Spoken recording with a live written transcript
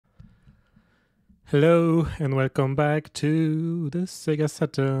Hello and welcome back to the Sega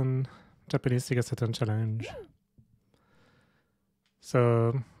Saturn, Japanese Sega Saturn challenge.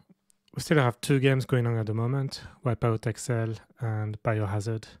 So we still have two games going on at the moment, Wipeout XL and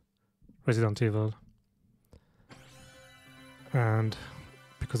Biohazard, Resident Evil. And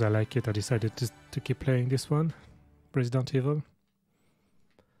because I like it, I decided to keep playing this one, Resident Evil.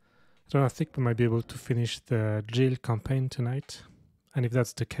 So I think we might be able to finish the Jill campaign tonight. And if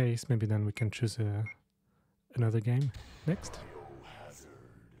that's the case, maybe then we can choose another game next.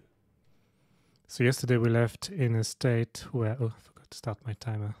 So yesterday we left in a state where... Oh, I forgot to start my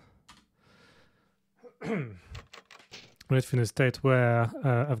timer. We left in a state where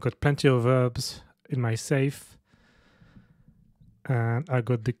I've got plenty of herbs in my safe. And I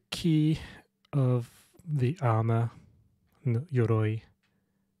got the key of the armor, Yoroi.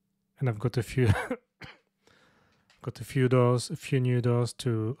 And I've got a few... Got a few new doors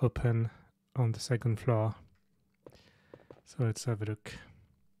to open on the second floor. So let's have a look.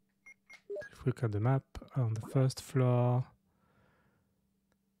 If we look at the map on the first floor.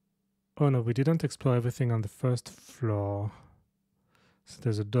 Oh no, we didn't explore everything on the first floor. So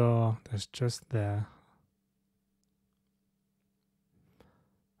there's a door that's just there.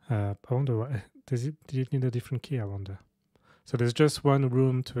 I wonder why. Did it need a different key, I wonder? So there's just one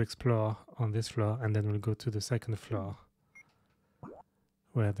room to explore on this floor, and then we'll go to the second floor,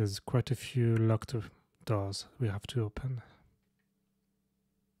 where there's quite a few locked doors we have to open.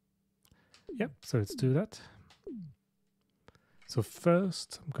 Yep, so let's do that. So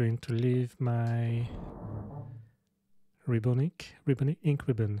first, I'm going to leave my ink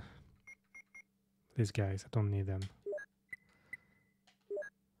ribbon. These guys, I don't need them.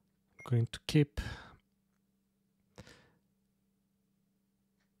 I'm going to keep...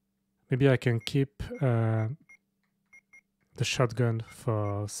 Maybe I can keep the shotgun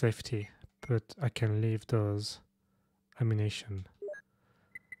for safety, but I can leave those ammunition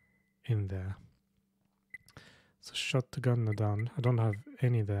in there. So shotgun down. I don't have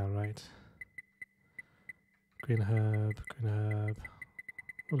any there, right? Green herb.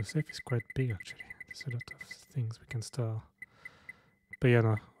 Oh, the safe is quite big actually. There's a lot of things we can store. But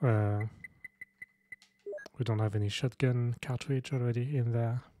yeah, no, we don't have any shotgun cartridge already in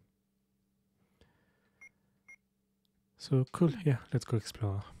there. So cool, yeah, let's go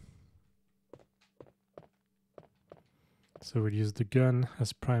explore. So we'll use the gun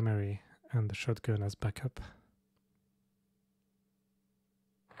as primary and the shotgun as backup.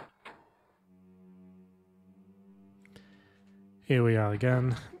 Here we are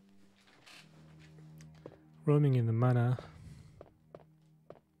again. Roaming in the manor.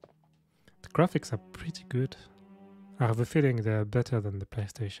 The graphics are pretty good. I have a feeling they're better than the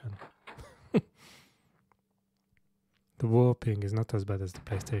PlayStation. The warping is not as bad as the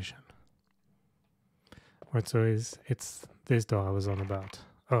PlayStation. Right, so it's this door I was on about.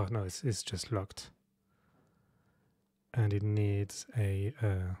 Oh no, it's just locked. And it needs a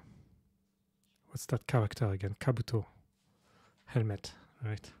what's that character again? Kabuto helmet,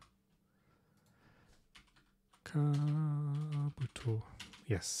 right? Kabuto,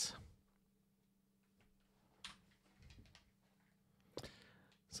 yes.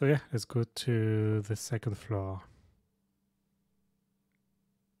 So yeah, let's go to the second floor.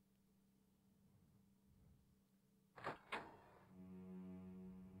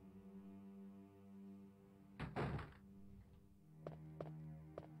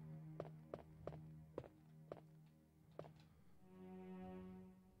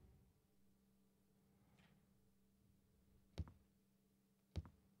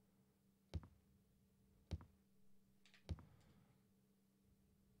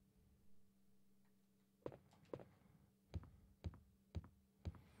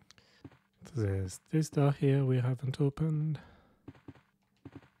 There's this door here we haven't opened.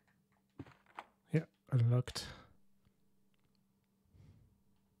 Yeah, unlocked.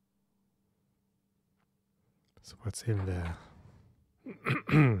 So what's in there?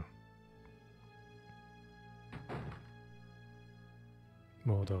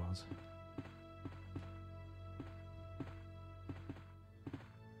 More doors.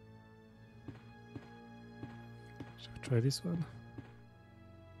 Should we try this one?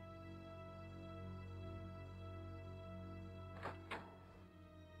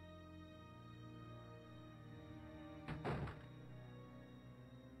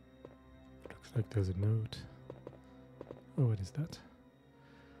 Like there's a note. Oh, what is that?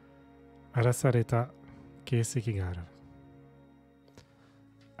 荒らされた形跡がある。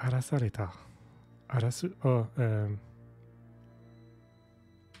荒らされた。荒らす。Oh, I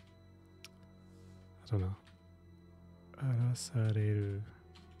don't know. 荒らされる。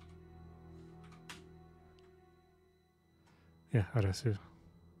Yeah, Arasu.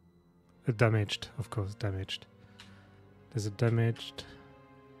 Damaged, of course, damaged. There's a damaged.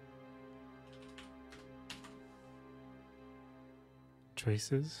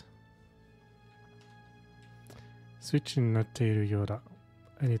 Traces. Switch in Nateru Yoda.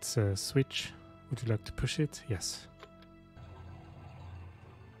 And it's a switch. Would you like to push it? Yes.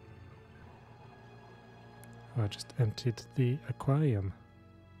 I just emptied the aquarium.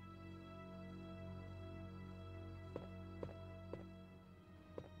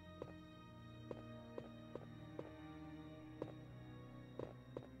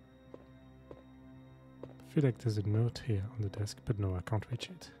 I feel like there's a note here on the desk, but no, I can't reach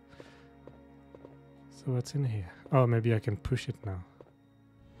it. So what's in here? Oh, maybe I can push it now.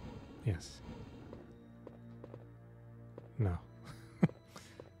 Yes. No.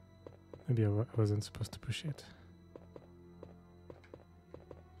 Maybe I wasn't supposed to push it.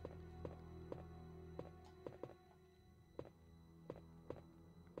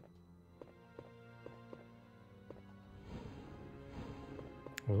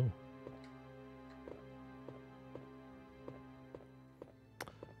 Oh.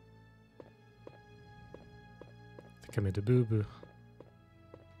 I think I made a boo-boo.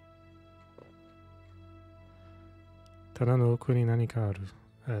 Tada no oku ni nani ka aru.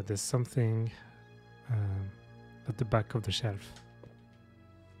 There's something at the back of the shelf.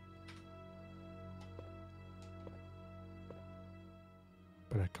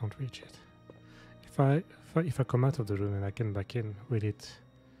 But I can't reach it. If I come out of the room and I can back in, will it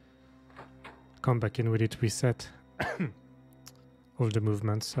come back in? Will it reset all the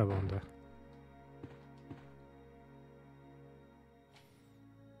movements? I wonder.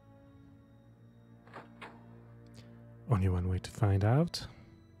 Only one way to find out.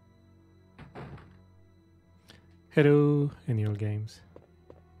 Hello, any old games?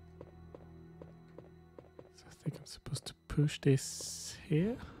 So I think I'm supposed to push this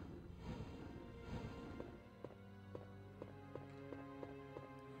here.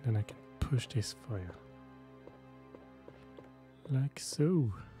 Then I can push this for you. Like so.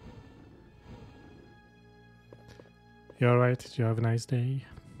 You alright? Did you have a nice day?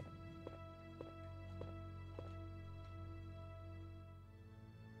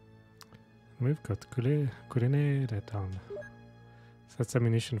 We've got grenade down. So that's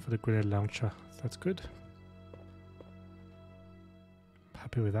ammunition for the grenade launcher. That's good.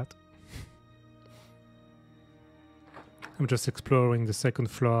 Happy with that. I'm just exploring the second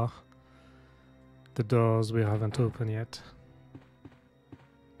floor. The doors we haven't opened yet.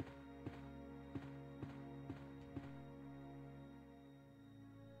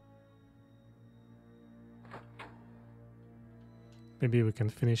 Maybe we can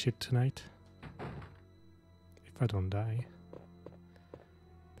finish it tonight. If I don't die.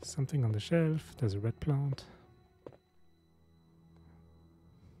 There's something on the shelf. There's a red plant.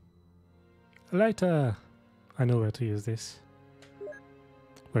 A lighter! I know where to use this.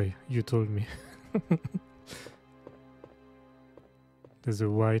 Wait, you told me. There's a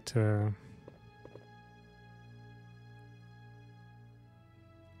white... I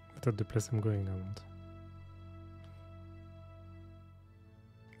thought the place I'm going I want.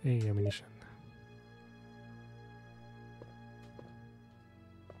 Hey, ammunition.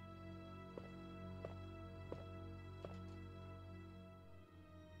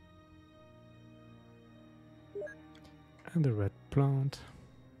 And the red plant.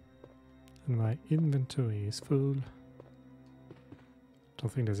 And my inventory is full. Don't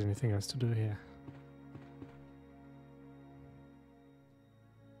think there's anything else to do here.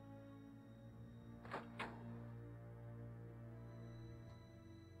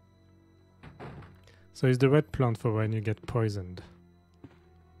 So is the red plant for when you get poisoned?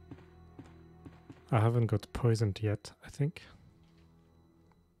 I haven't got poisoned yet, I think.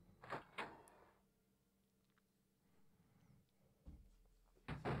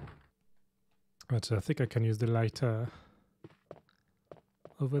 But I think I can use the lighter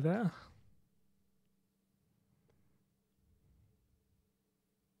over there.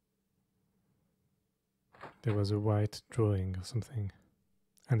 There was a white drawing or something.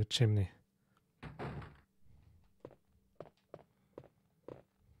 And a chimney.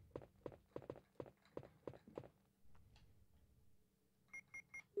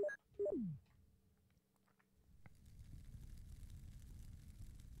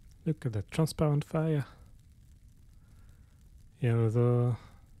 Look at that transparent fire. Yeah, although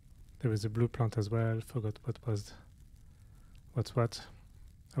there was a blue plant as well. Forgot what was what.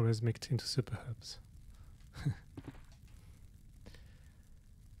 Always mixed into super herbs.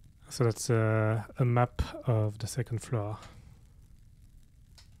 So that's a map of the second floor.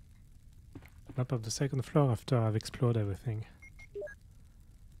 Map of the second floor after I've explored everything.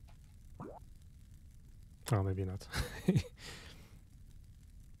 Oh, maybe not.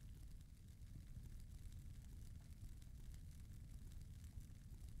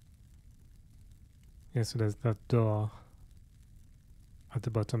 Yeah, so there's that door at the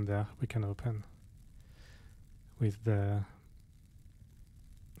bottom there we can open with the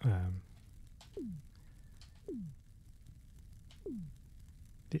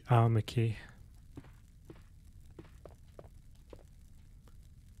armor key.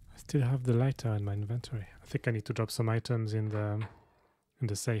 I still have the lighter in my inventory. I think I need to drop some items in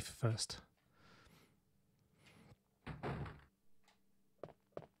the safe first.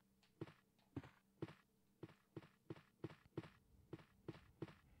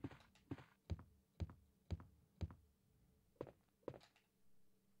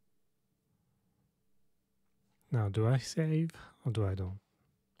 Now, do I save or do I don't?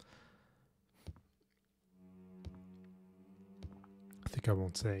 I think I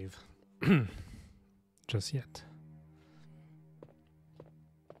won't save just yet.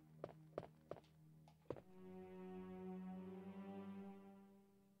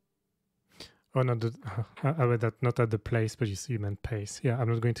 Oh, no, I read that not at the place, but you see, you meant pace. Yeah, I'm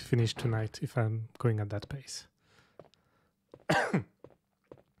not going to finish tonight if I'm going at that pace.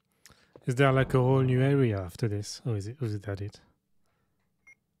 Is there like a whole new area after this? Or is that it?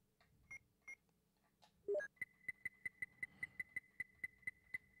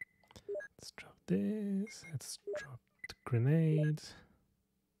 Let's drop this. Let's drop the grenades.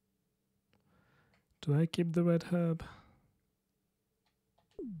 Do I keep the red herb?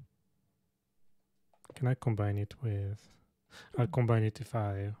 Can I combine it with... I'll combine it if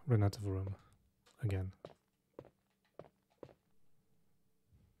I run out of room again.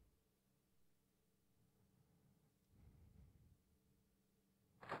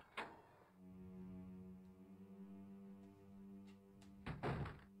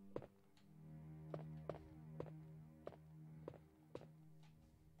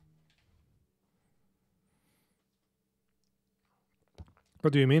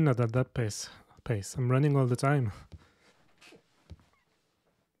 What do you mean not at that pace? I'm running all the time.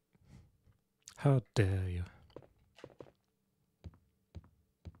 How dare you?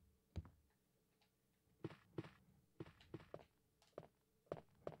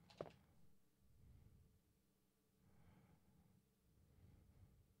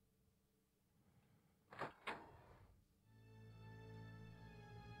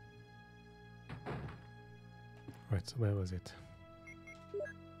 Right, so where was it?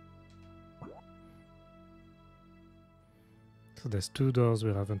 So there's 2 doors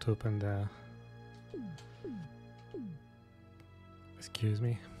we haven't opened there. Excuse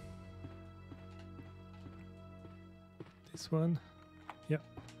me. This one? Yep.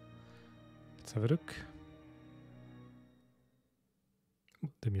 Let's have a look.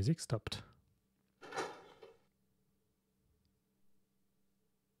 The music stopped.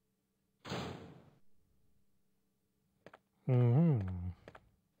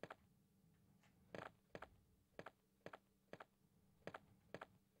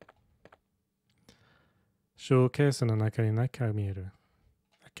 Showcase and an Akarinaka mirror.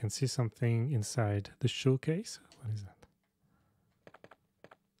 I can see something inside the showcase. What is that?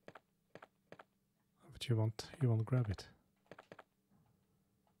 But you won't grab it.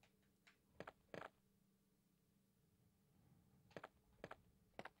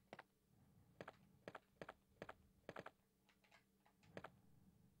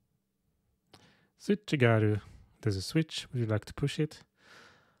 Switchigaru. There's a switch. Would you like to push it?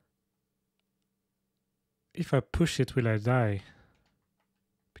 If I push it, will I die?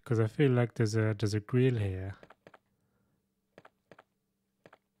 Because I feel like there's a grill here.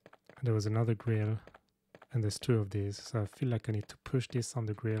 And there was another grill. And there's 2 of these. So I feel like I need to push this on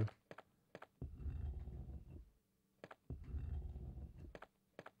the grill.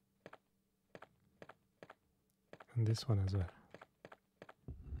 And this one as well.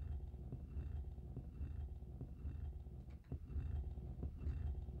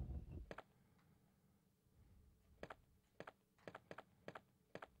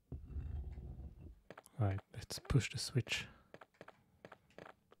 Right, let's push the switch.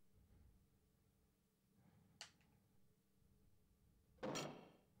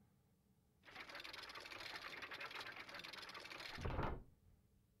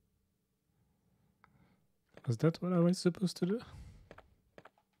 Was that what I was supposed to do?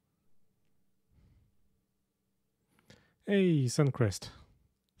 Hey, Suncrest.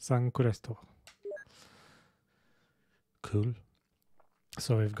 Suncresto. Cool.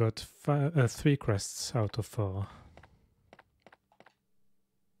 So we've got 3 crests out of 4.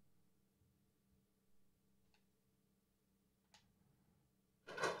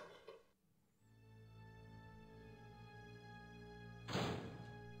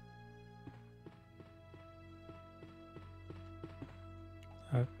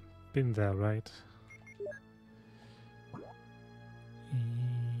 I've been there, right?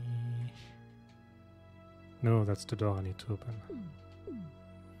 No, that's the door I need to open.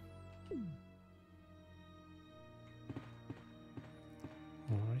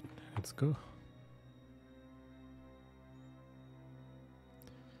 Alright, let's go.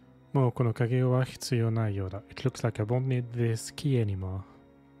 もうこの鍵は必要ないようだ. It looks like I won't need this key anymore.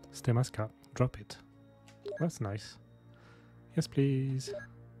 捨てますか? Drop it. That's nice. Yes, please.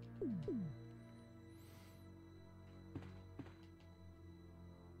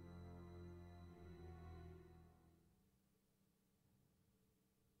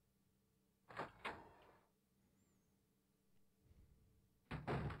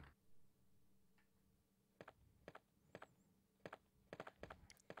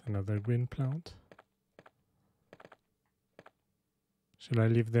 Another green plant. Shall I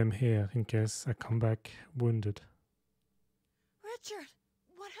leave them here in case I come back wounded? Richard,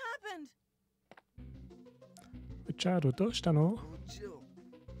 what happened? Richard, どうしたの? Oh, Jill,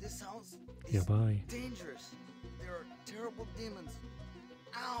 this house is やばい. dangerous. There are terrible demons.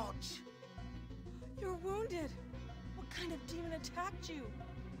 Ouch! You're wounded. What kind of demon attacked you?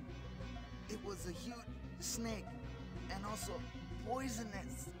 It was a huge snake and also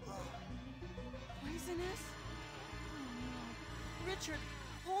poisonous. Ugh. Poisonous? Oh, no. Richard,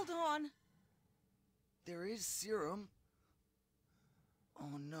 hold on. There is serum.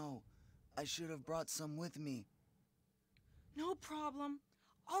 Oh no, I should have brought some with me. No problem.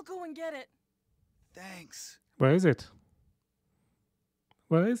 I'll go and get it. Thanks. Where is it?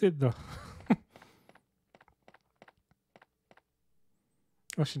 Where is it though?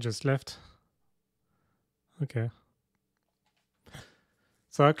 Oh, she just left. Okay.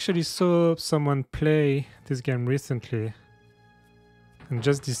 So I actually saw someone play this game recently. And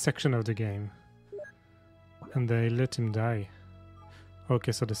just this section of the game. And they let him die.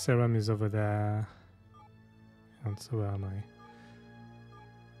 Okay, so the serum is over there. And so where am I?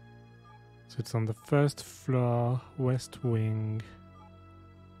 So it's on the first floor, west wing.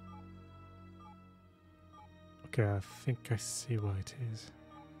 Okay, I think I see where it is.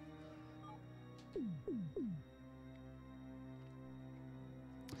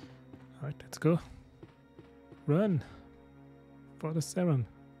 Alright, let's go. Run! For the serum.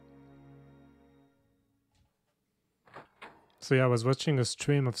 So yeah, I was watching a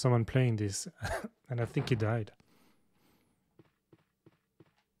stream of someone playing this, and I think he died.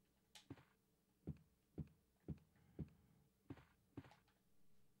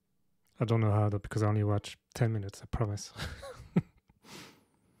 I don't know how though, because I only watched 10 minutes, I promise.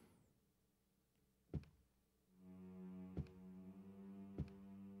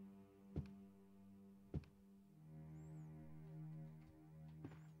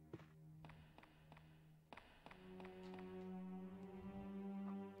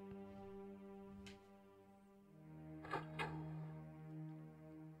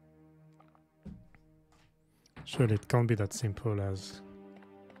 Surely it can't be that simple as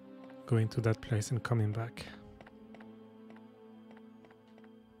going to that place and coming back.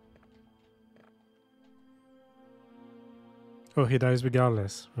 Oh, he dies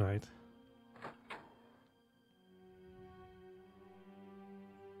regardless, right?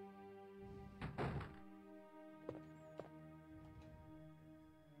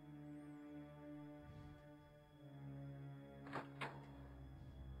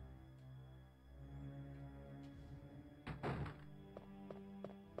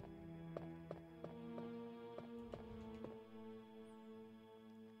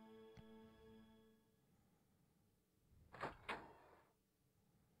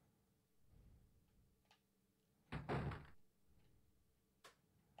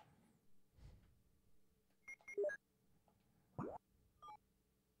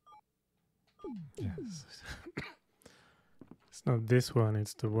 Yes. It's not this one,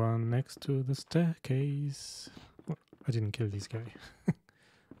 it's the one next to the staircase. Oh, I didn't kill this guy.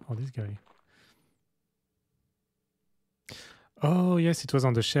 Or this guy. Oh, yes, it was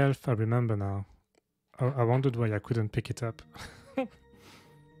on the shelf. I remember now. I wondered why I couldn't pick it up.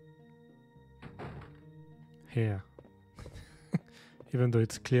 Here. Even though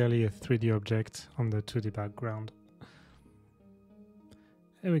it's clearly a 3D object on the 2D background.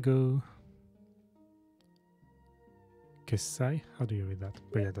 There we go. Kesai? How do you read that?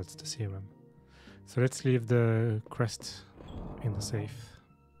 But yeah, that's the serum. So let's leave the crest in the safe.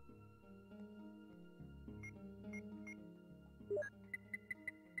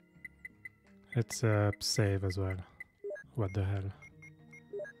 Let's save as well. What the hell?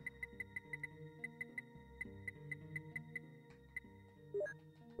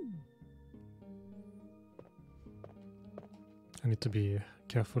 I need to be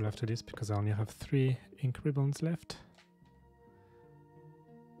careful after this because I only have 3 ink ribbons left.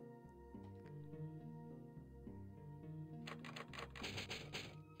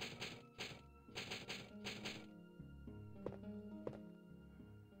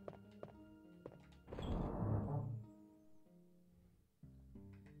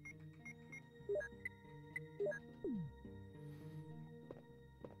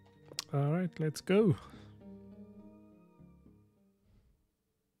 All right, let's go.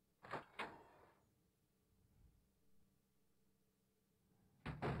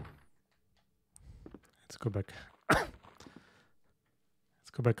 Let's go back. Let's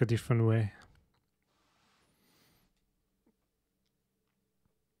go back a different way.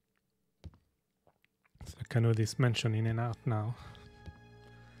 So I can know this mention in and out now.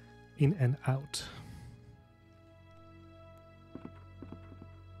 In and out.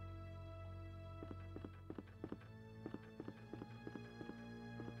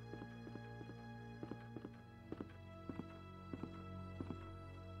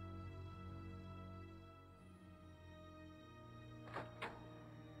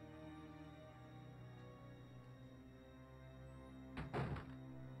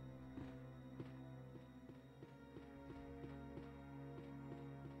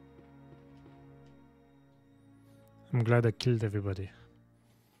 I'm glad I killed everybody.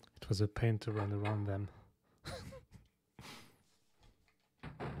 It was a pain to run around them.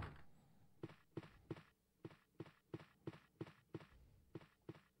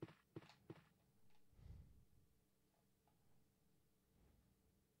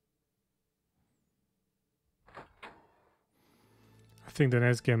 I think the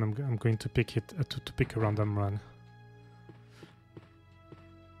next game I'm going to pick it to pick a random run.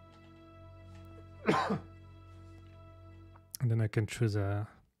 And then I can choose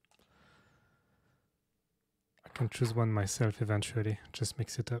one myself eventually. Just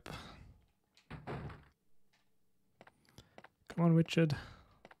mix it up. Come on, Richard.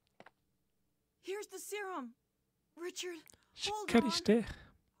 Here's the serum. Richard, hold Kan on. işte.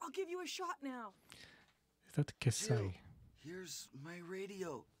 I'll give you a shot now. Is that Kesai? Here's my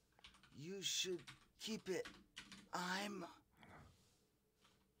radio. You should keep it. I'm...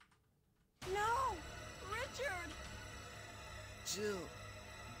 No! Richard! Jill,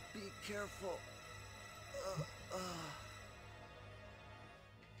 be careful.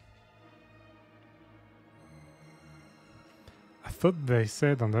 I thought they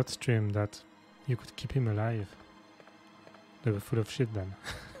said on that stream that you could keep him alive. They were full of shit then.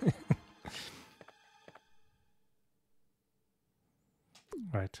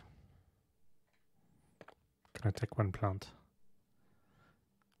 Right. Can I take one plant?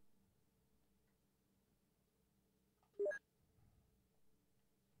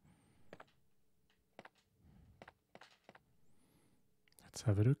 Let's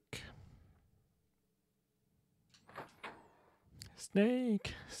have a look.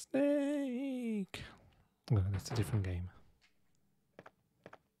 Snake! Snake! Oh, that's a different game.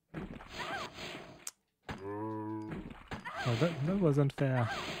 Oh, that wasn't fair.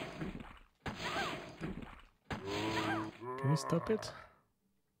 Can you stop it?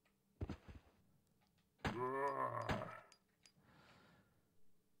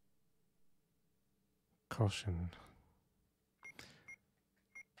 Caution.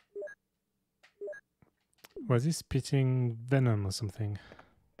 Was he spitting venom or something?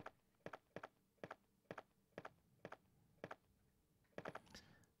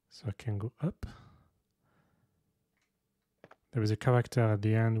 So I can go up. There is a character at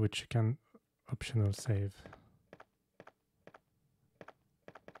the end which you can optional save.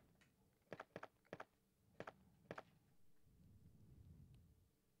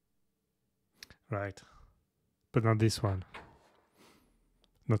 Right. But not this one.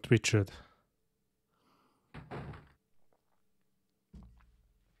 Not Richard.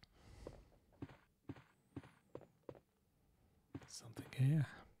 Something here.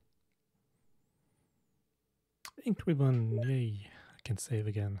 Ink ribbon, yay. I can save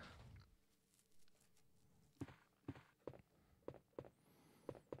again.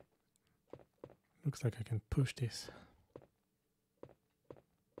 Looks like I can push this.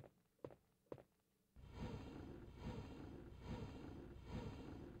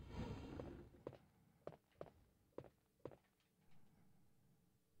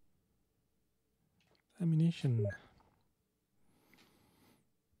 Ammunition.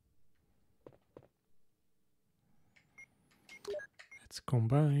 Let's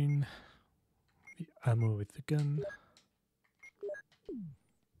combine the ammo with the gun.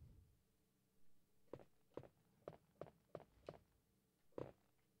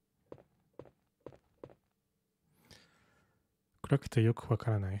 暗くてよくわ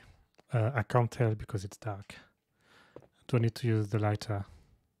からない。I can't tell because it's dark. Do I need to use the lighter?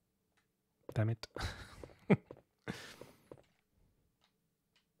 Damn it.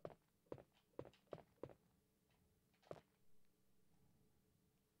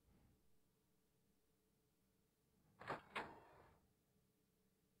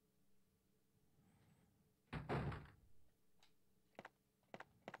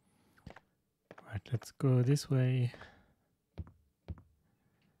 Right, let's go this way.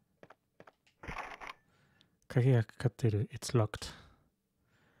 鍵がかかっている。It's locked.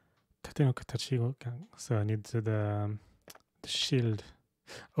 縦の形が So I need the shield.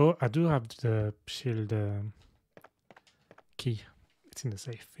 Oh, I do have the shield key. It's in the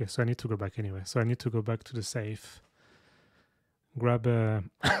safe. Yeah, so I need to go back anyway. So I need to go back to the safe. Grab a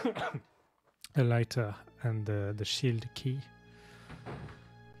lighter and the shield key.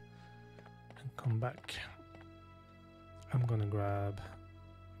 And come back. I'm gonna grab...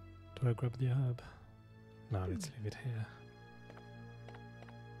 Do I grab the herb? No, let's leave it here.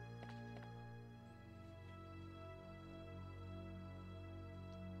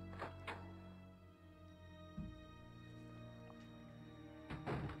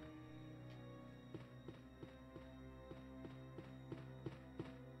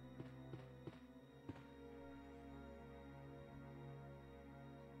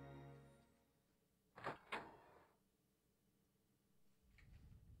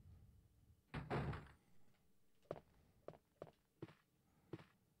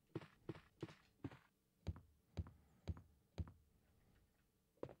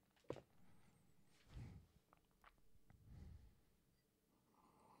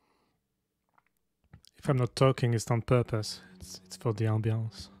 If I'm not talking, it's on purpose. It's for the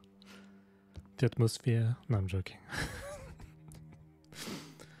ambience. The atmosphere. No, I'm joking.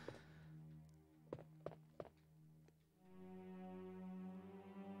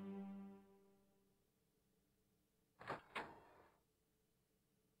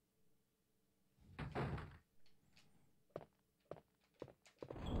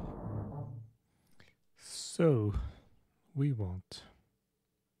 So, we want...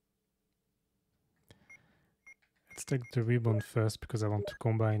 Let's take the ribbon first because I want to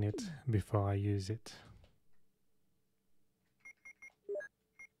combine it before I use it.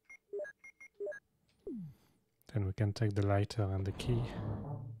 Then we can take the lighter and the key.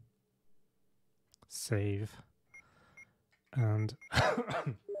 Save. And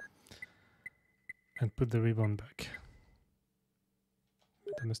and put the ribbon back.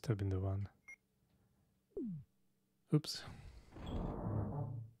 That must have been the one. Oops.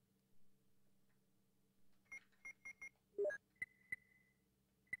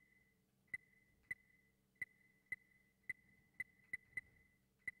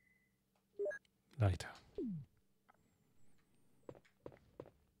 Lighter.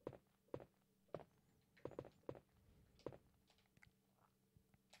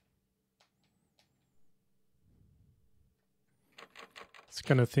 This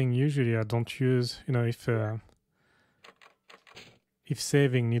kind of thing usually I don't use, you know, if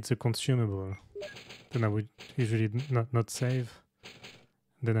saving needs a consumable, then I would usually not save.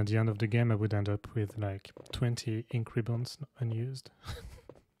 Then at the end of the game I would end up with like 20 ink ribbons unused.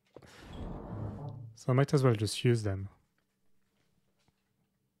 So I might as well just use them.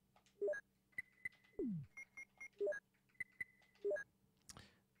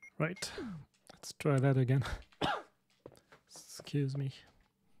 Right, let's try that again. Excuse me.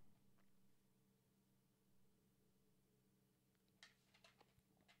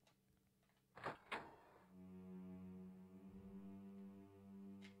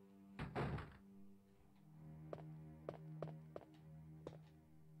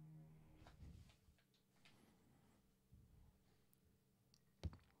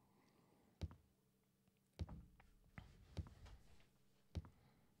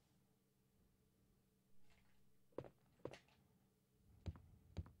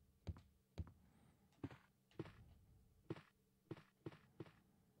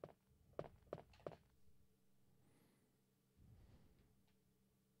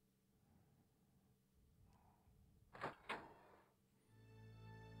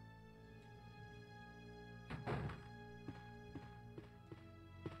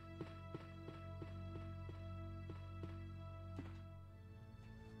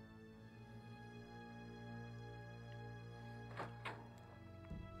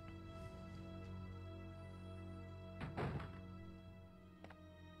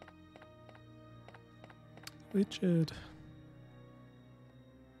 Richard.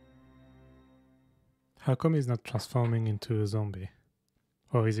 How come he's not transforming into a zombie?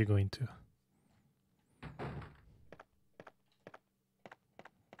 Or is he going to?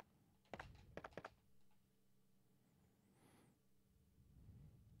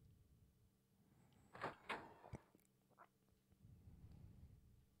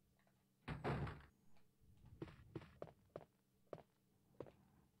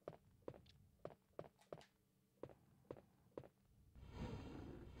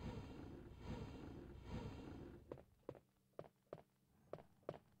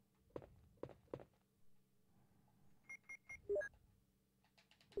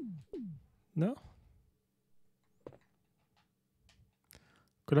 No?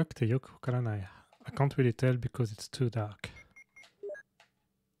 暗くてよくわからない。I can't really tell because it's too dark.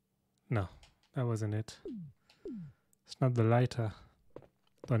 No, that wasn't it. It's not the lighter.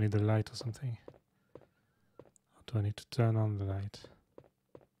 Do I need the light or something? Or do I need to turn on the light?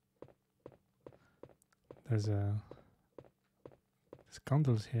 There's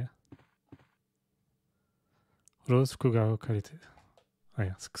candles here. Rose fuku ga okarite. Oh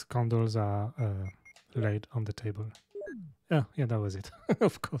yeah, 6 candles are laid on the table. Yeah, that was it.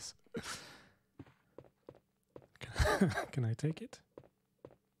 Of course. Can I take it?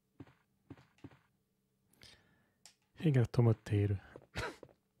 火が灯っている。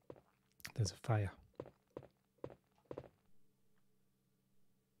There's a fire.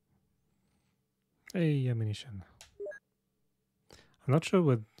 Hey, ammunition. I'm not sure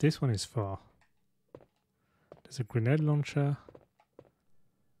what this one is for. There's a grenade launcher.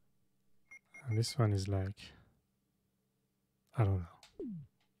 And this one is like... I don't know.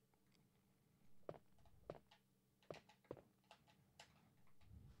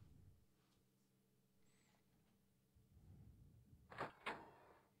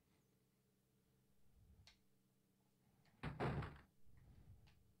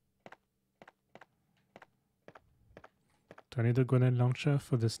 Do I need a grenade launcher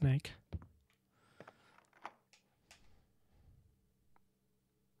for the snake?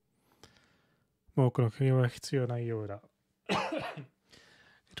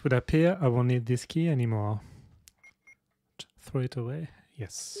 It would appear I won't need this key anymore. Throw it away?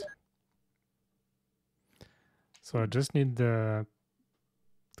 Yes. So I just need the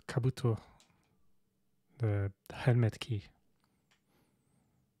kabuto, the helmet key.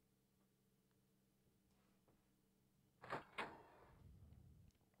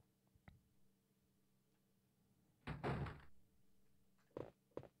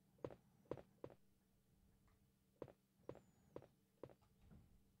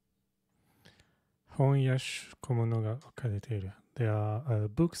 There are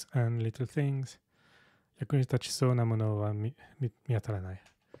books and little things. 役に立ちそうなものは見当たらない。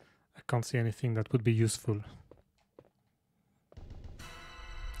I can't see anything that would be useful.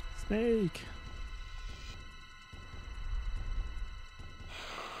 Snake!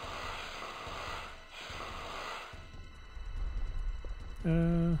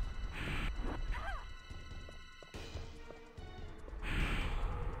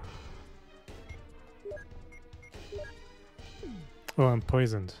 Oh, I'm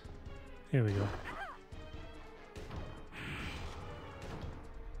poisoned. Here we go.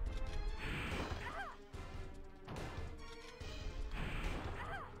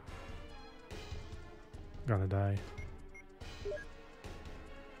 Gonna die.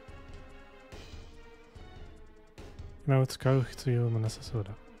 Now it's go to you,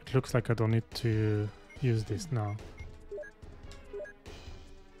 Manasasoda. It looks like I don't need to use this now.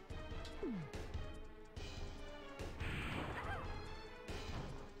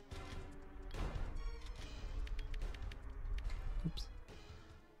 Oops.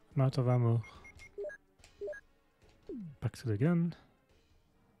 I'm out of ammo. Back to the gun.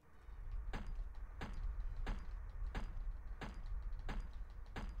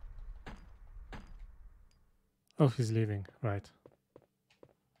 Oh, he's leaving. Right.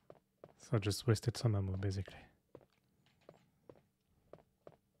 So I just wasted some ammo, basically.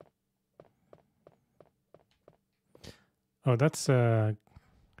 Oh, that's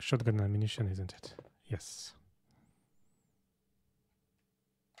shotgun ammunition, isn't it? Yes.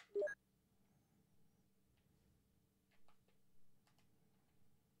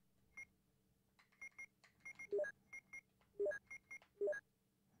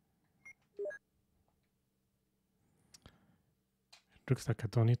 Looks like I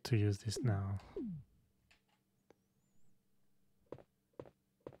don't need to use this now.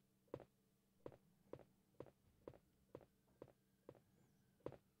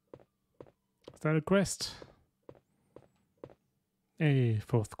 Is that a quest? A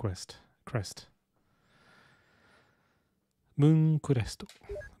fourth quest. Crest. Moon Crest.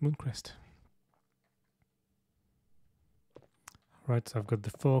 Moon Crest. Right, so I've got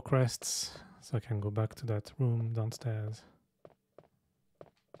the 4 crests, so I can go back to that room downstairs.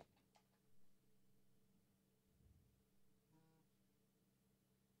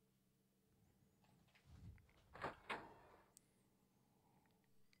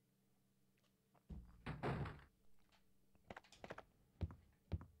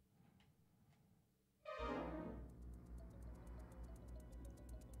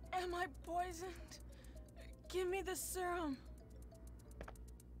 Am I poisoned? Give me the serum.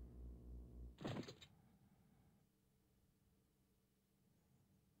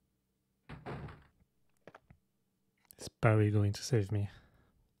 Is Barry going to save me?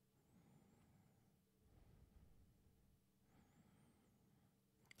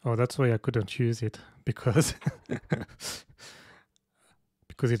 Oh, that's why I couldn't use it, because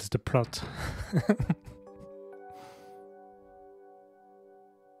because it's the plot.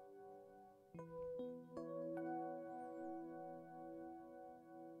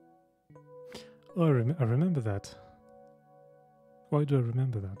 Oh, I remember that. Why do I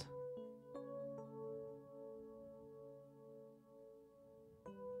remember that?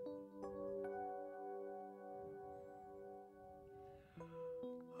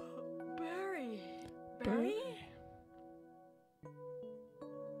 Barry. Barry?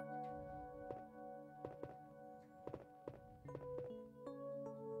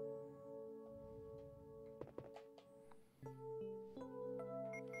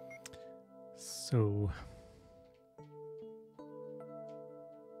 So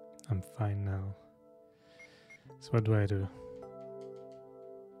I'm fine now. So what do I do?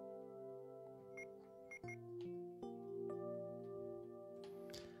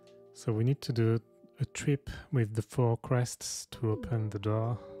 So we need to do a trip with the 4 crests to open the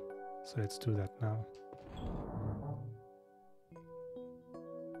door. So let's do that now.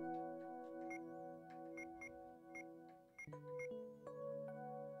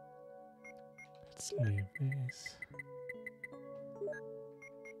 Let's leave this.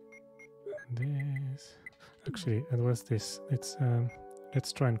 And this. Actually, it was this.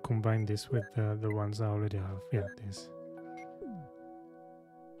 Let's try and combine this with the ones I already have. Yeah, this.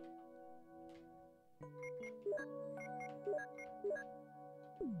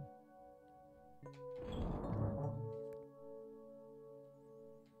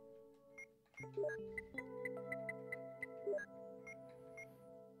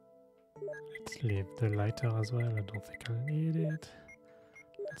 Let's leave the lighter as well. I don't think I'll need it.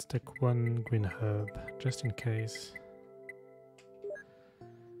 Let's take 1 green herb, just in case.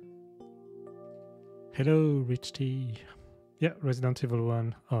 Hello, Rich Tea. Yeah, Resident Evil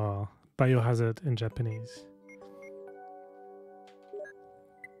 1 or Biohazard in Japanese.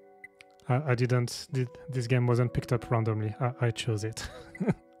 I didn't. This game wasn't picked up randomly. I chose it.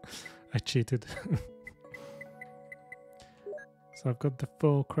 I cheated. So I've got the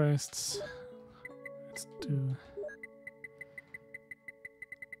 4 crests. Let's do.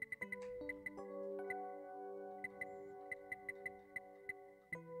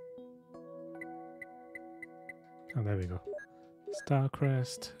 Oh, there we go. Star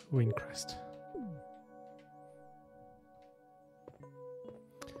crest, wind crest.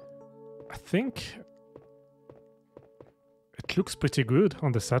 I think it looks pretty good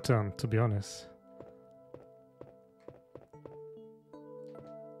on the Saturn, to be honest.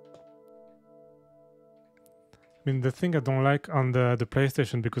 I mean, the thing I don't like on the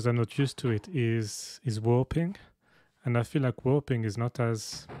PlayStation, because I'm not used to it, is warping. And I feel like warping is not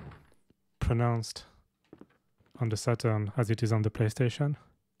as pronounced on the Saturn as it is on the PlayStation.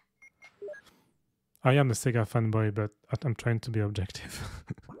 I am a Sega fanboy, but I'm trying to be objective.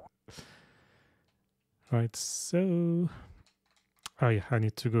 Right, so... Oh yeah, I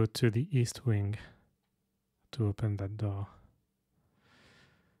need to go to the east wing to open that door.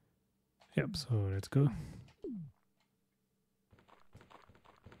 Yep, so let's go.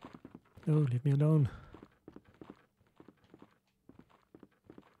 No, leave me alone.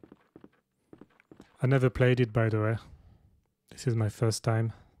 I never played it, by the way. This is my first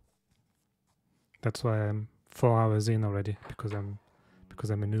time. That's why I'm 4 hours in already, because I'm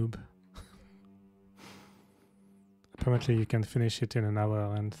a noob. Apparently you can finish it in 1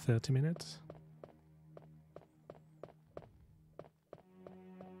 hour and 30 minutes.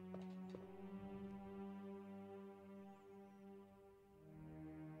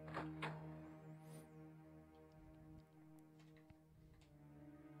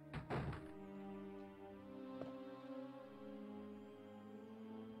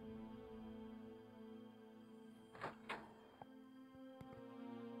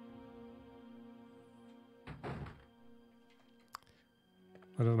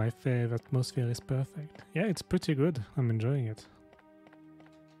 Although my favorite atmosphere is perfect. Yeah, it's pretty good. I'm enjoying it.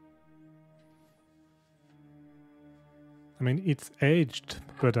 I mean, it's aged,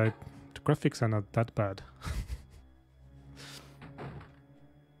 but the graphics are not that bad.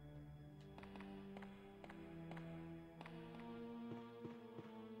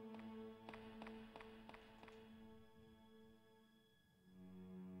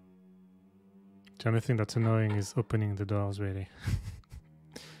 The only thing that's annoying is opening the doors, really.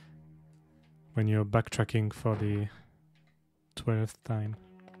 When you're backtracking for the 12th time.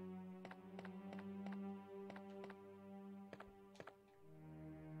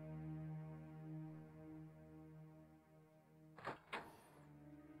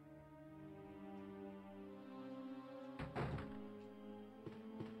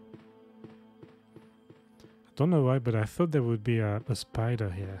 Don't know why, but I thought there would be a spider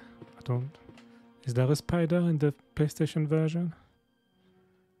here. I don't... Is there a spider in the PlayStation version?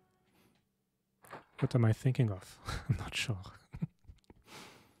 What am I thinking of? I'm not sure.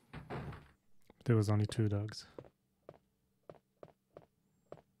 There was only 2 dogs.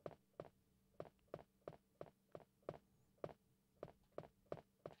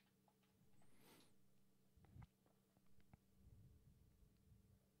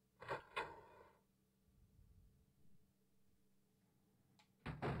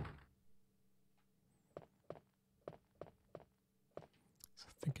 So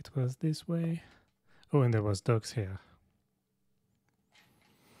I think it was this way. Oh, and there was dogs here.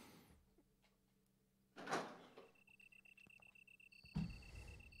 I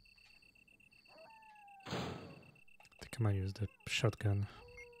think I might use the shotgun.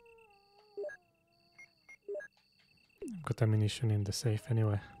 I've got ammunition in the safe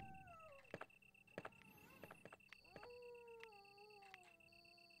anyway.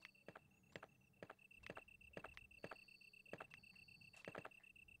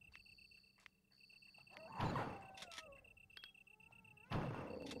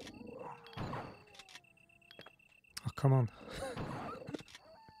 Oh, come on.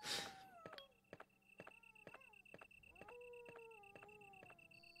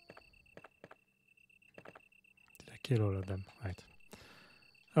 Did I kill all of them? Right.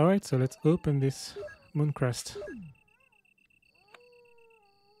 Alright, so let's open this moon crest.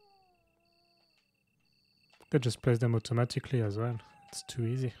 They just place them automatically as well. It's too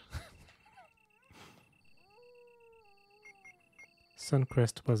easy.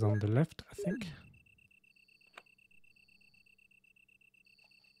 Suncrest was on the left, I think.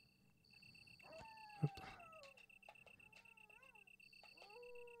 Oop.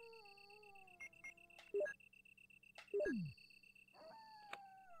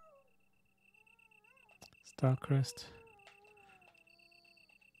 Starcrest.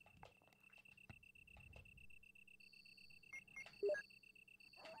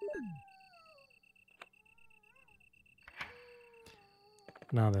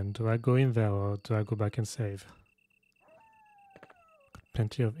 Now then, do I go in there or do I go back and save? Got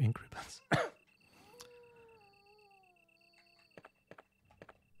plenty of ink ribbons.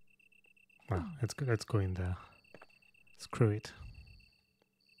 Well, let's go in there. Screw it.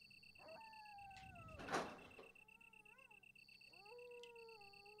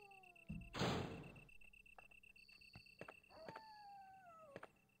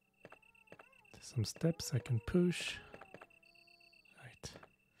 There's some steps I can push. Right.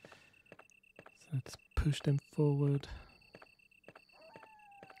 So let's push them forward.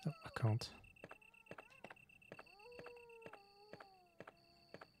 Oh, I can't.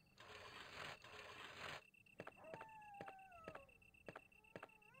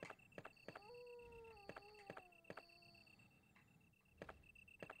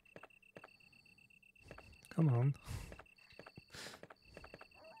 Come on.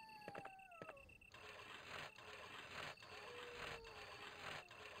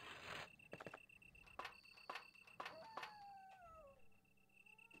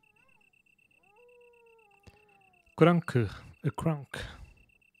 Krunk, a crunk.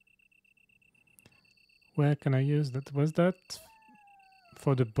 Where can I use that? Was that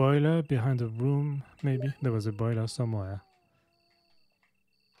for the boiler behind the room? Maybe there was a boiler somewhere.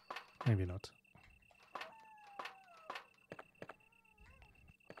 Maybe not.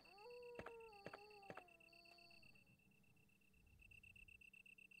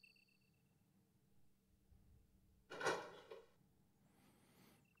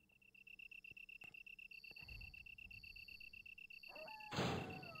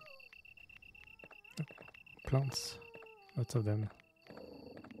 Plants, lots of them.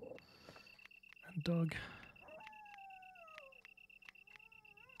 And dog.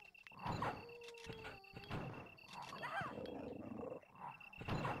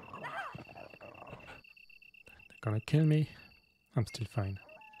 They're gonna kill me. I'm still fine.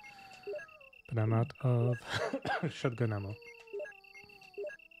 But I'm out of shotgun ammo.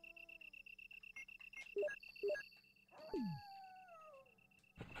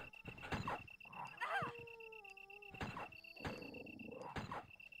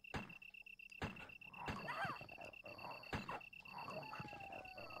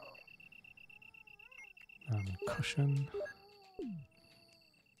 Cushion.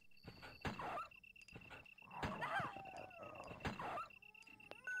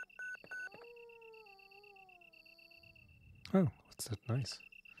 Oh, what's that? Nice.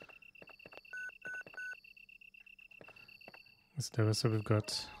 What's there? So we've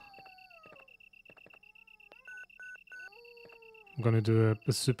got. I'm gonna do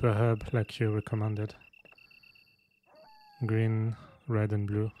a super herb like you recommended. green, red and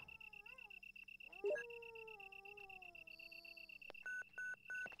blue.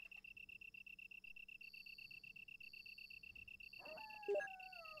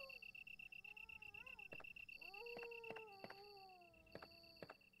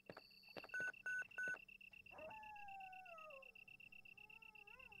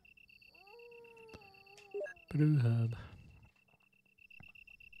 Blue herb.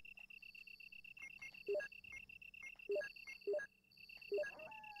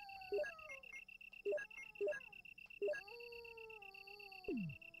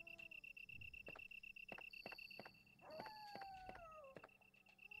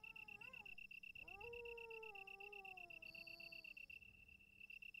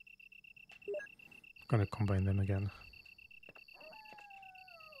 Gonna combine them again.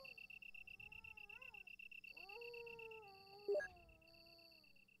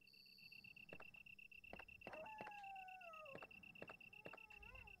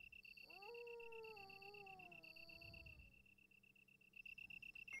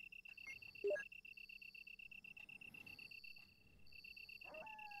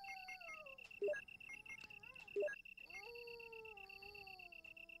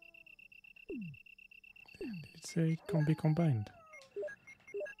 Did it say it can be combined?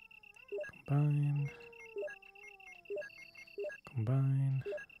 Combine. Combine.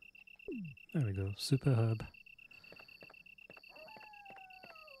 There we go. Super herb.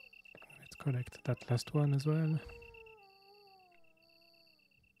 Let's collect that last one as well.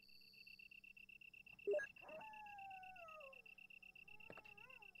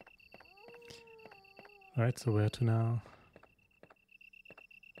 Right, so where to now?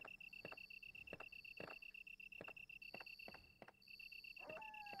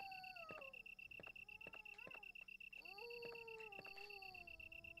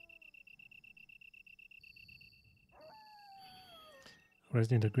 Whereas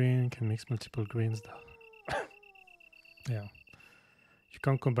in the green can mix multiple greens though. Yeah. You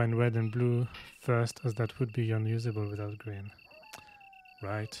can't combine red and blue first as that would be unusable without green.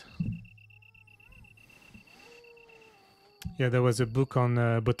 Right. Yeah, there was a book on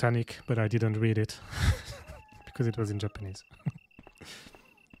botanic, but I didn't read it because it was in Japanese.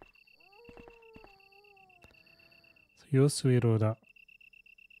 So, Yosuiro da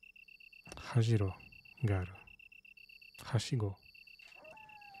Hajiro ga aru. Hashigo.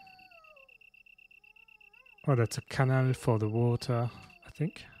 Oh, that's a canal for the water, I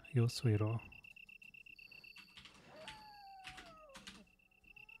think. Yosuiro.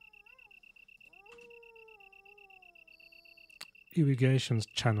 Irrigations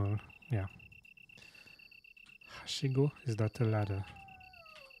channel, yeah. Hashigo, is that a ladder?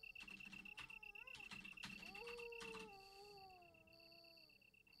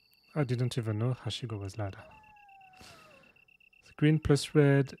 I didn't even know Hashigo was ladder. So green plus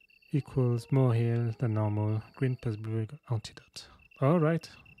red equals more heal than normal. Green plus blue antidote. All right.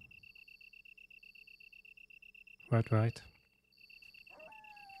 Right.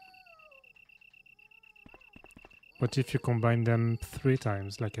 What if you combine them 3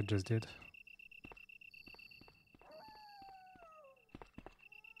 times like I just did?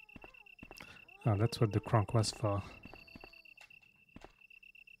 Oh, that's what the crank was for.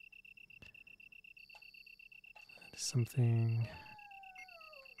 Something...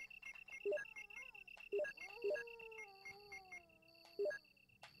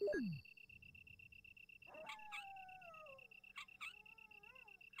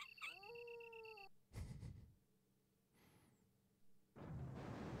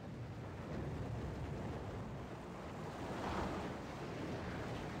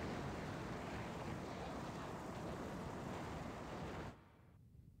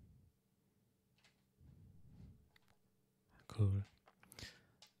 Cool.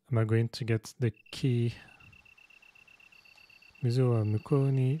 Am I going to get the key? 水は向こ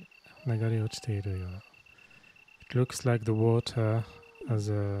うに流れ落ちているよ。It looks like the water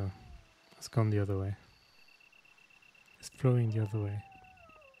has gone the other way. It's flowing the other way.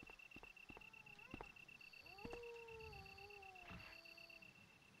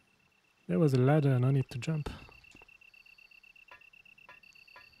 There was a ladder, no need to jump.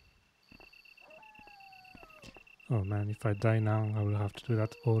 Oh man, if I die now, I will have to do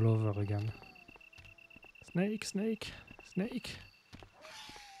that all over again. Snake, snake, snake.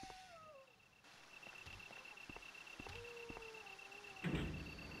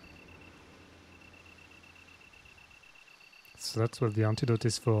 So that's what the antidote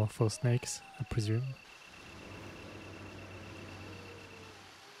is for snakes, I presume.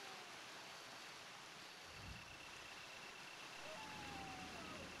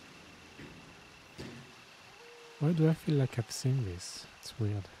 Why do I feel like I've seen this? It's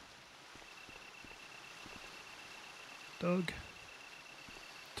weird. Dog.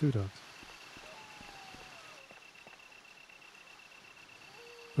 2 dogs.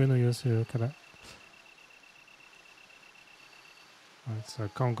 Bueno, yo soy Okada. Alright, so I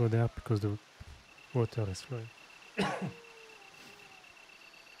can't go there because the water is flowing.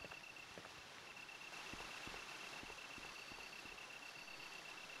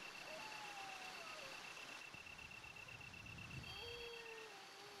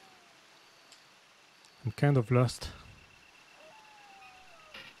 I'm kind of lost.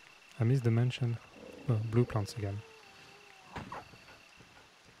 I missed the mansion. Oh, blue plants again.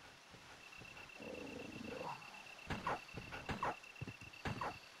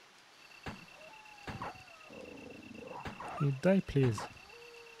 Can you die, please?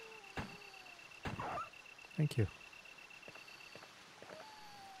 Thank you.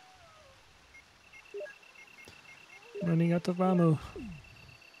 Running out of ammo.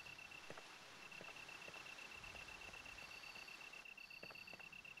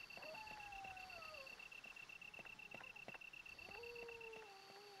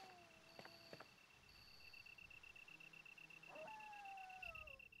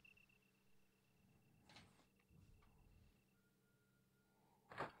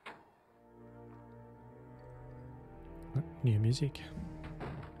 New music.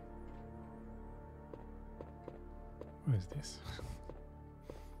 What is this?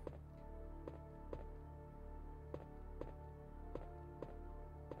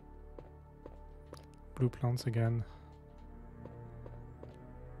 Blue plants again.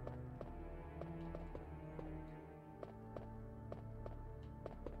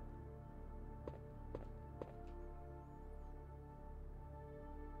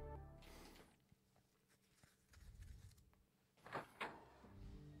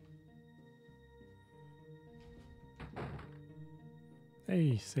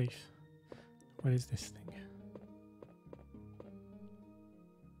 Hey, safe. What is this thing?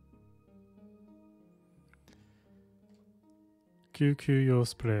 QQ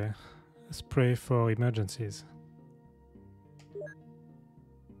spray. Spray for emergencies.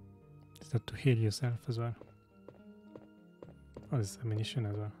 Is that to heal yourself as well? Oh, there's ammunition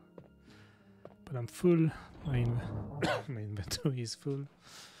as well. But I'm full. My inventory is full.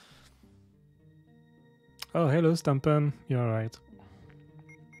 Oh, hello, Stampen. You're alright.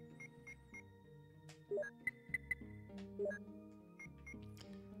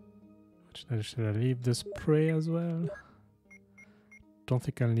 Should I leave the spray as well? Don't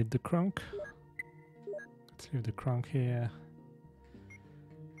think I'll need the crank. Let's leave the crank here.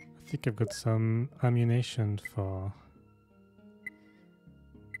 I think I've got some ammunition for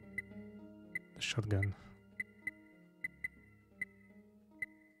the shotgun.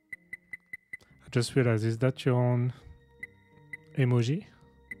 I just realized, is that your own emoji?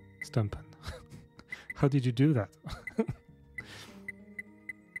 Stampen. How did you do that?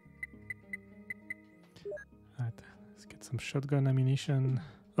 Some shotgun ammunition.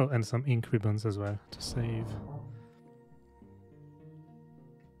 Oh, and some ink ribbons as well to save.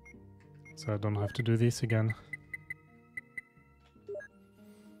 So I don't have to do this again.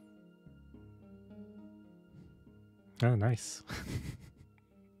 Oh, nice.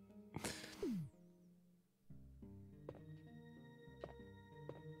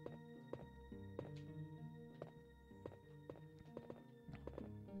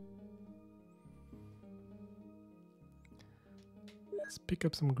 Let's pick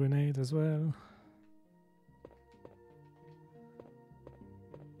up some grenades as well.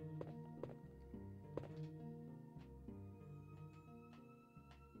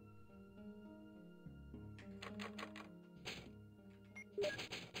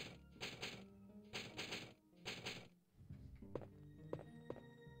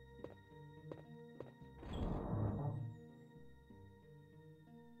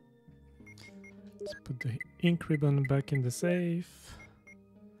 Let's put the ink ribbon back in the safe.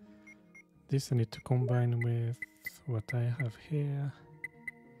 This I need to combine with what I have here.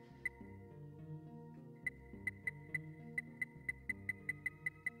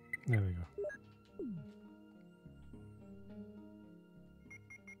 There we go.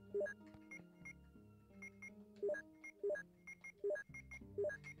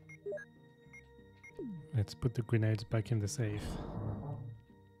 Let's put the grenades back in the safe.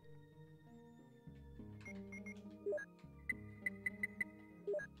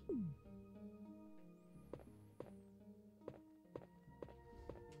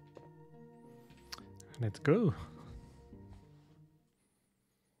 Let's go.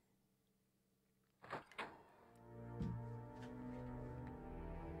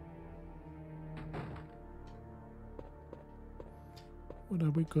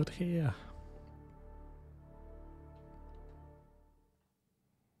 have we got here?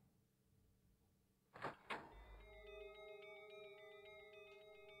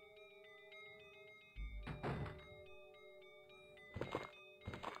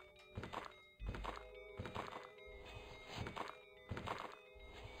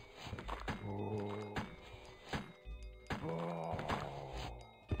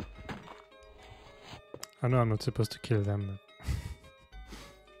 I know I'm not supposed to kill them, but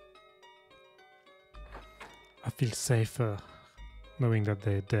I feel safer knowing that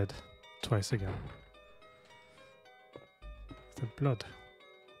they're dead twice again. Is that blood?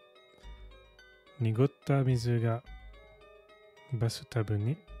 濁った水がバスタブ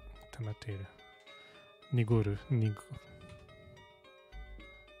に溜まっている。濁る、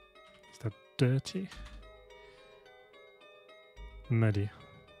Is that dirty? Muddy.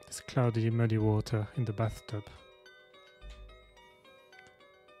 There's cloudy, muddy water in the bathtub.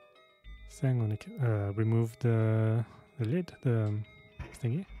 So I'm gonna remove the lid, the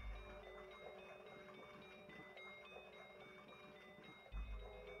thingy.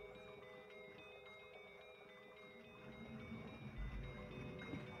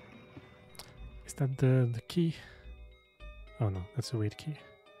 Is that the key? Oh no, that's a weird key.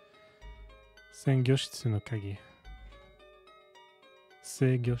 制御室の鍵。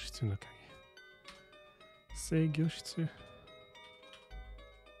制御室の鍵。制御室。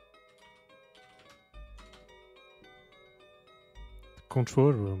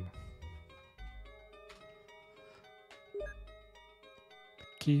Control room.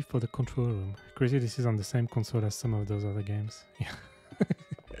 Key for the control room. Crazy this is on the same console as some of those other games. Yeah.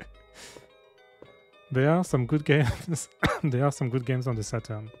 There are some good games. There are some good games on the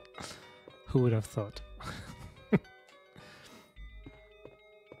Saturn. Who would have thought?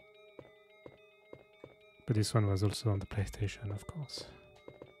 But this one was also on the PlayStation, of course.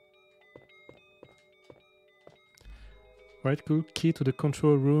 Right, cool. Key to the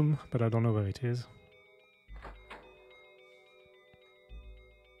control room, but I don't know where it is.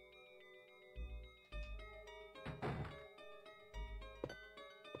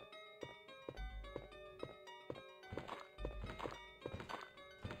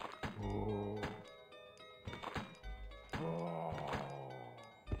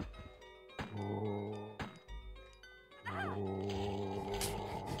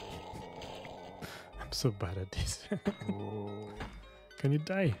 I'm so bad at this. Can you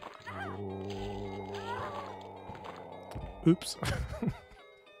die? Oops.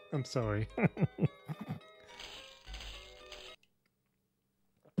 I'm sorry. I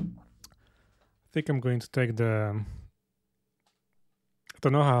think I'm going to take the... I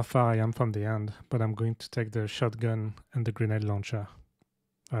don't know how far I am from the end, but I'm going to take the shotgun and the grenade launcher.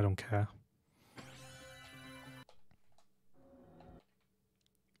 I don't care.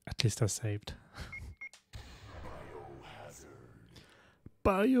 At least I saved.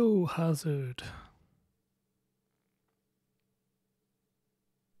 Biohazard.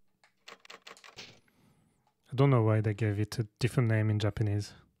 I don't know why they gave it a different name in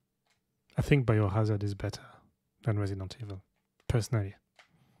Japanese. I think Biohazard is better than Resident Evil, personally.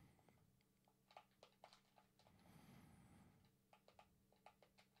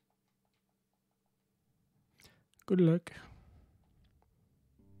 Good luck.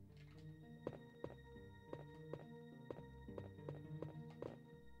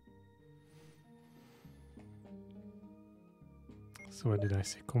 So what did I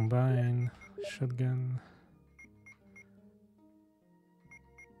say? Combine, shotgun.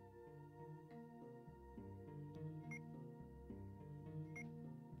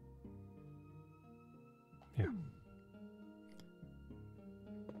 Yeah.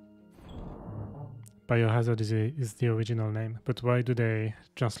 Biohazard is the original name, but why do they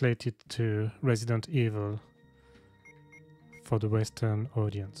translate it to Resident Evil for the Western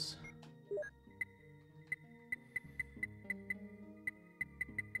audience?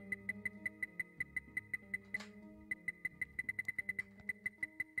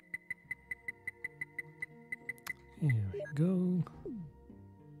 Here we go.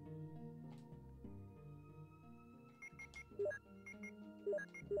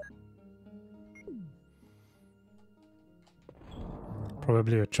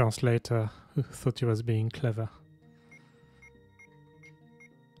 Probably a translator who thought he was being clever.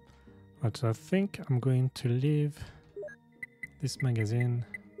 Right, so I think I'm going to leave this magazine.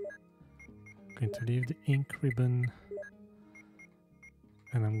 I'm going to leave the ink ribbon.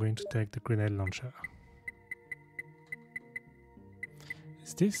 And I'm going to take the grenade launcher.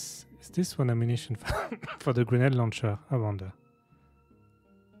 Is this one ammunition for the grenade launcher? I wonder.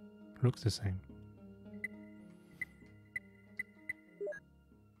 Looks the same.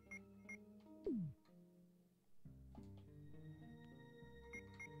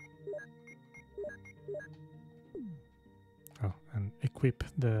 equip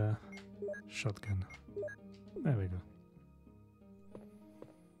the shotgun. There we go.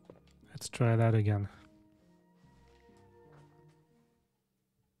 Let's try that again.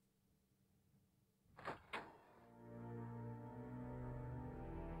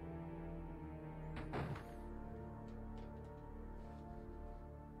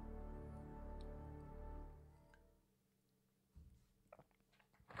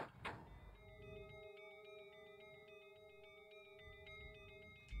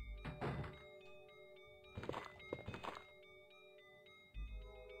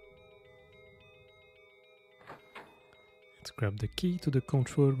 Let's grab the key to the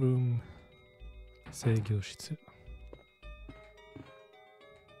control room. Seigyoshitsu.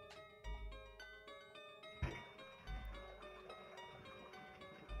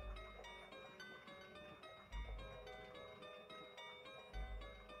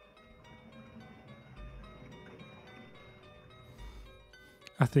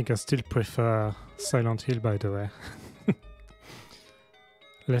 I think I still prefer Silent Hill, by the way.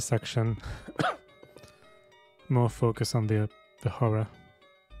 Less action. More focus on the horror.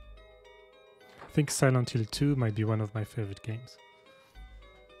 I think Silent Hill 2 might be one of my favorite games.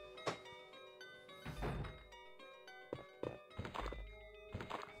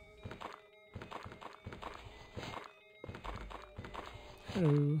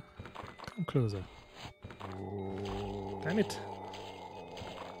 Hello. Come closer. Damn it.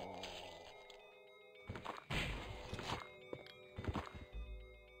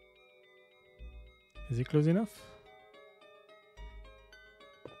 Is he close enough?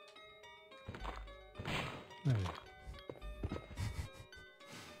 There we go.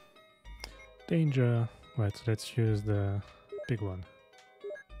 Danger. Right, let's use the big one.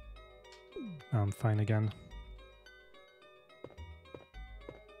 Now I'm fine again.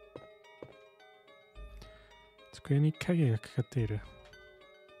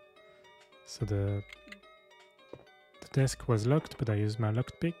 So the desk was locked, but I used my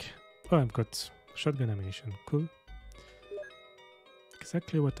locked pick. Oh, I've got shotgun ammunition. Cool.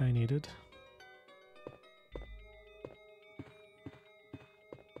 Exactly what I needed.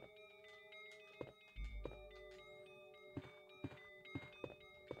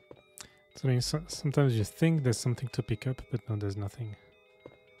 So, I mean, sometimes you think there's something to pick up, but no, there's nothing.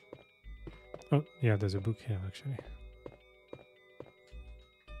 Oh, yeah, there's a book here, actually.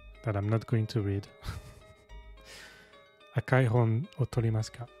 That I'm not going to read. Akai hon o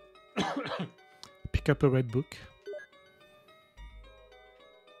torimasu ka? Pick up a red book.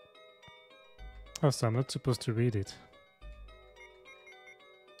 Oh, so I'm not supposed to read it.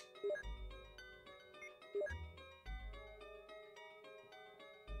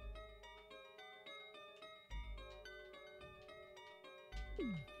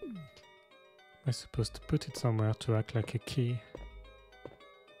 Am I supposed to put it somewhere to act like a key?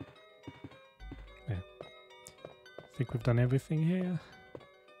 Yeah. I think we've done everything here.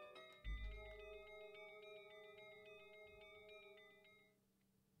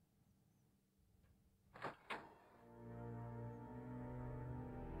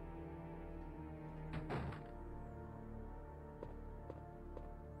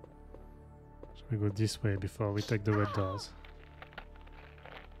 We go this way before we take the red doors.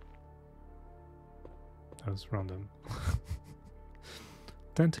 That was random.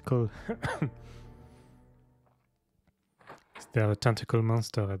 Tentacle. Is there a tentacle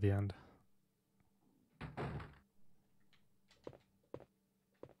monster at the end?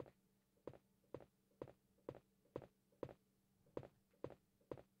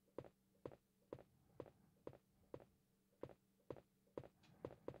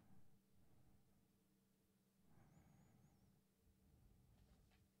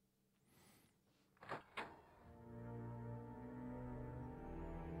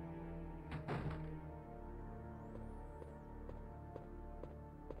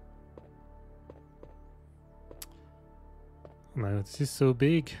 No, this is so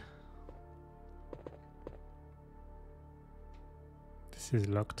big. This is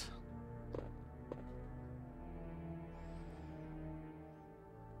locked.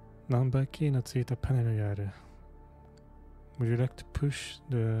 Number key no tsuita panel ga aru. Would you like to push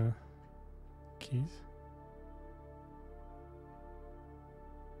the keys?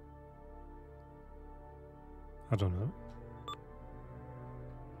 I don't know.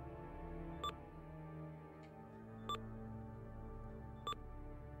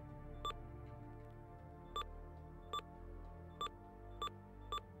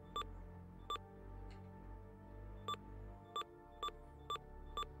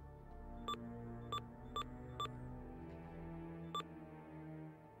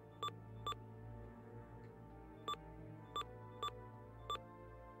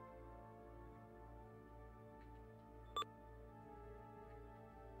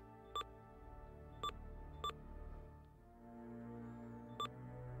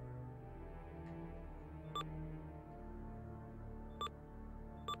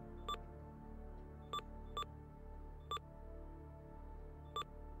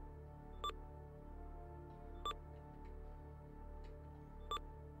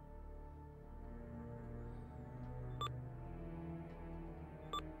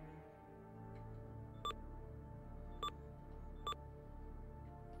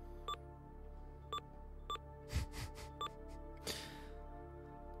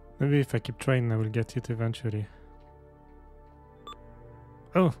 Maybe if I keep trying, I will get it eventually.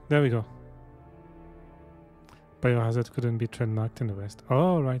 Oh, there we go. Biohazard couldn't be trademarked in the West.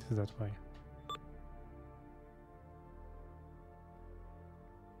 Oh, right, is that why?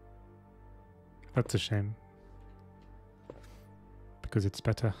 That's a shame. Because it's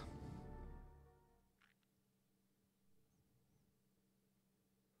better.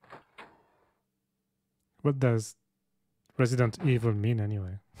 What does Resident Evil mean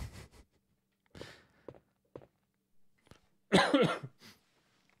anyway?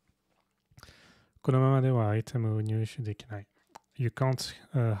 このままではアイテムを入手できない。You can't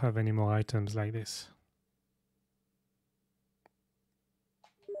have any more items like this.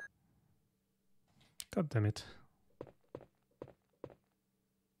 God damn it.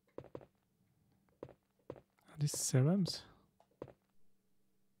 Are these serums?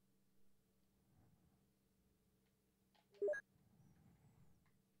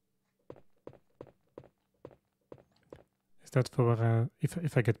 Is that for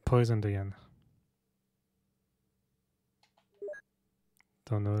if I get poisoned again?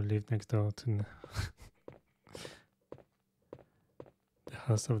 Don't know, live next door to the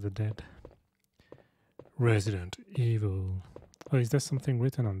House of the Dead. Resident Evil. Oh, is there something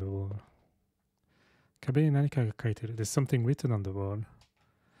written on the wall? 壁に何かが書いてる. There's something written on the wall.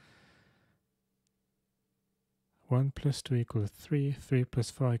 1 plus 2 equals 3, 3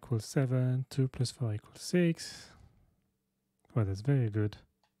 plus 4 equals 7, 2 plus 4 equals 6. Well, that's very good.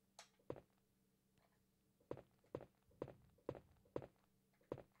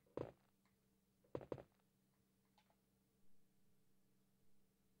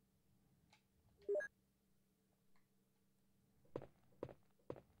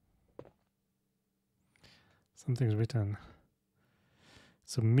 Something's written.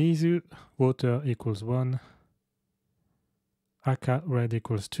 So Mizu, water equals 1. Aka, red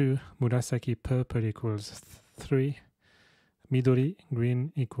equals 2. Murasaki, purple equals 3. Midori,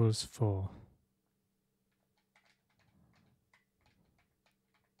 green equals 4.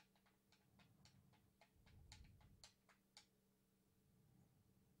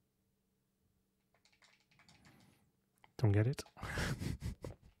 Don't get it.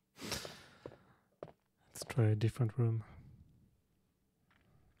 Let's try a different room.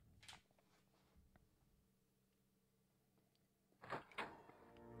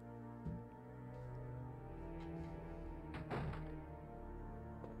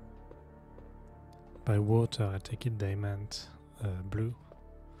 By water, I take it they meant blue.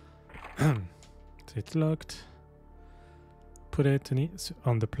 So it's locked. Put it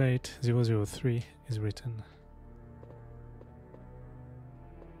on the plate. 003 is written.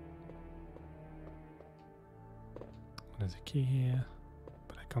 There's a key here,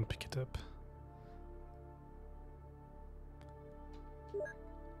 but I can't pick it up.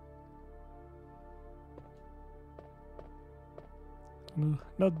 No,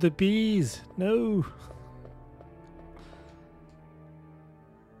 not the bees! No!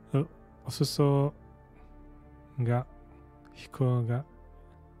 Oh, also saw ga hiko ga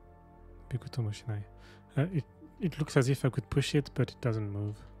bikuto mo shinai. It looks as if I could push it, but it doesn't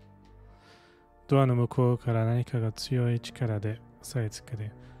move. ドアの向こうから何かが強い力で押さえつけ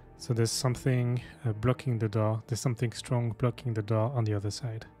て。So there's something blocking the door. There's something strong blocking the door on the other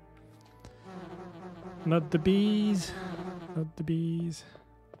side. Not the bees! Not the bees.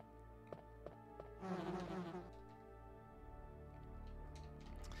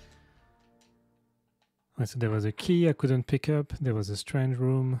 So there was a key I couldn't pick up. There was a strange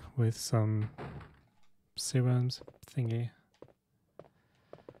room with some serums thingy.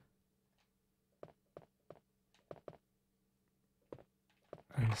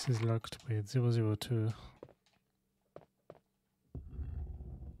 And this is locked with 002.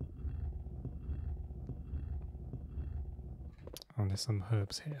 Oh, there's some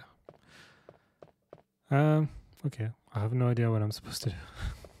herbs here. Okay, I have no idea what I'm supposed to do.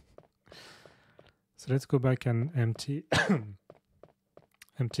 So let's go back and empty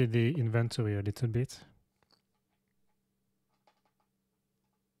empty the inventory a little bit.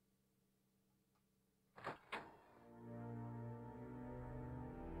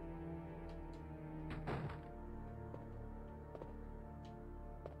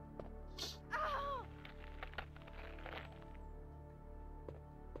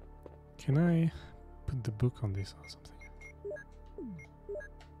 Can I put the book on this or something?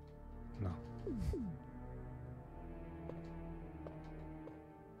 No.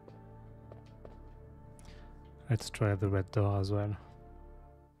 Let's try the red door as well.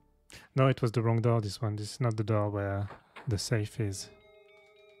 No, it was the wrong door, this one. This is not the door where the safe is.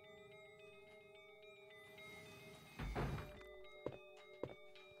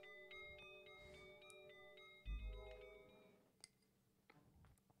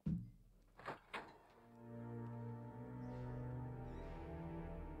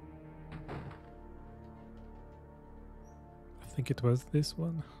 think it was this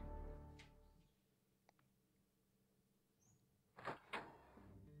one.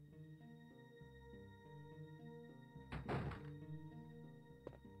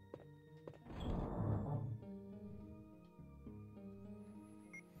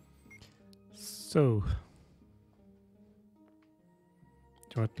 So,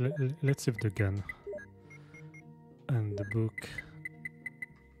 let's leave the gun and the book.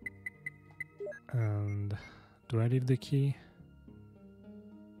 And do I leave the key?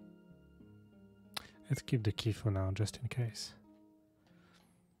 Let's keep the key for now, just in case.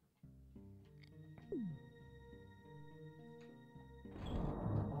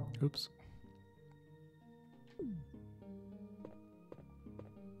 Oops.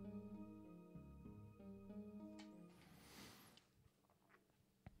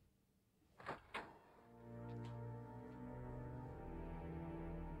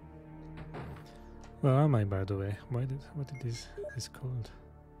 Where am I, by the way? What is this called?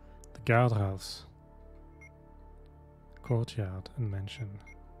 The guardhouse, courtyard, and mansion.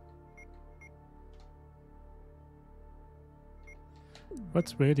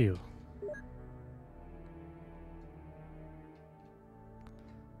 What's radio?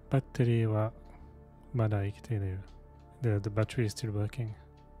 Battery wa mada ikiteru. The battery is still working.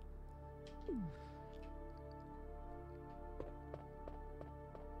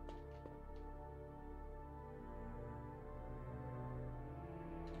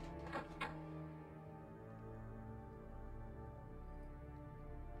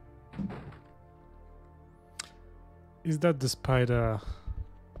 Is that the spider?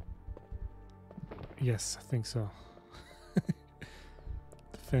 Yes, I think so.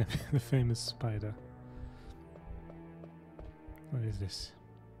 The famous spider. What is this?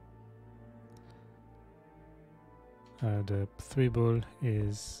 The 3 ball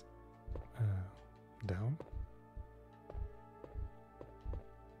is down.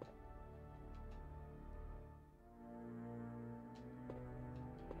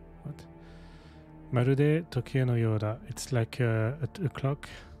 What? Marude Tokyo no yoda. It's like a clock.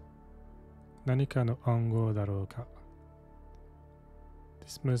 Nanika no ango darou ka.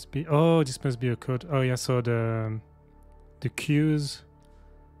 This must be. Oh, this must be a code. Oh yeah, so the cues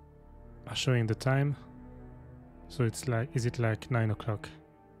are showing the time. So it's like, is it like 9 o'clock?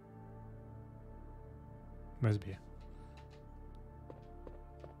 Must be.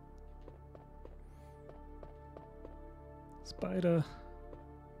 Spider.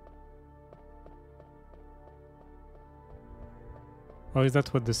 Oh, is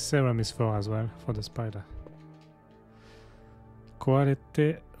that what the serum is for as well? For the spider?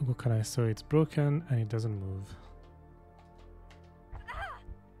 Koarete ugokanai, so it's broken and it doesn't move.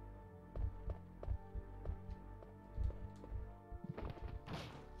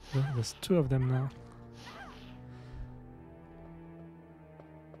 Oh, there's 2 of them now.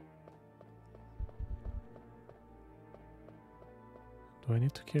 Do I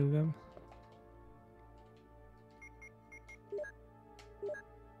need to kill them?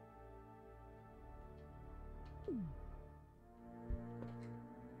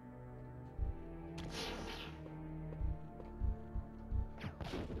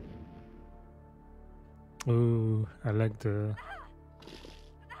 Ooh, I like the...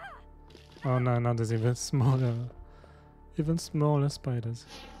 Oh no, now there's even smaller spiders.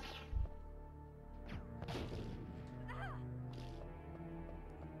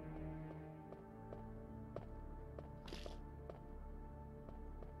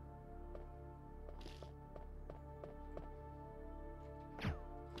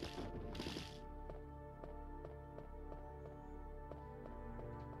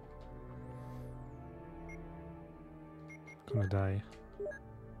 Gonna die.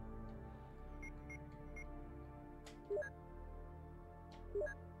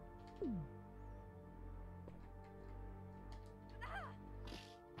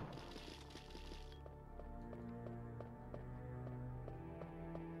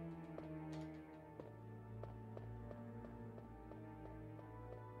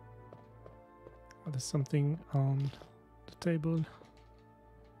 Oh, there's something on the table.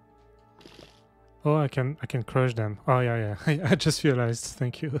 Oh, I can crush them. Oh yeah. I just realized.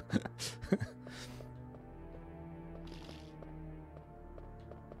 Thank you.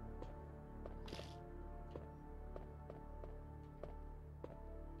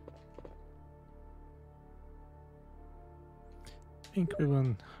 I think we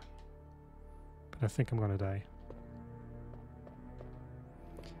won, but I think I'm gonna die.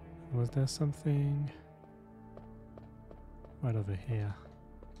 Was there something right over here?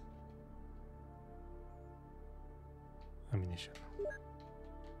 Ammunition.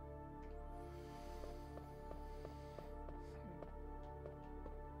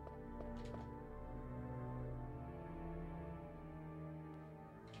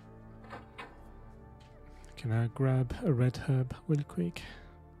 Can I grab a red herb real quick?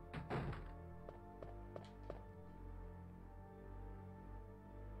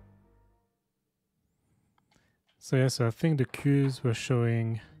 So yeah, so I think the cues were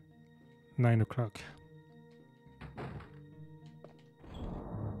showing 9 o'clock.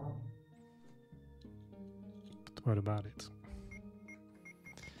 But what about it?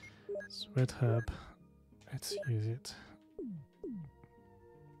 It's red herb. Let's use it.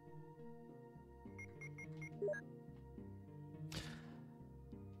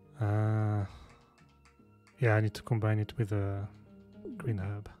 Yeah, I need to combine it with a green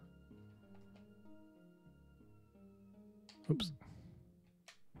herb. Oops.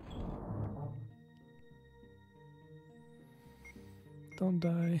 Don't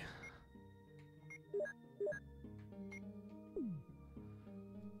die.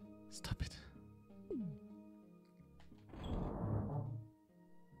 Stop it.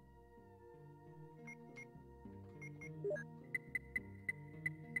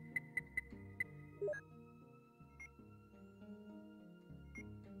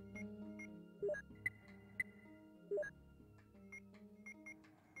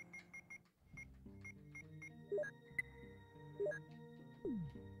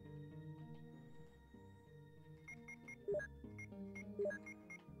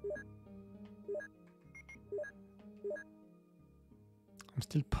 I'm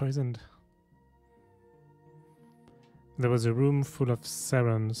still poisoned. There was a room full of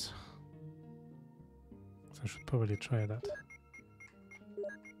serums, so I should probably try that.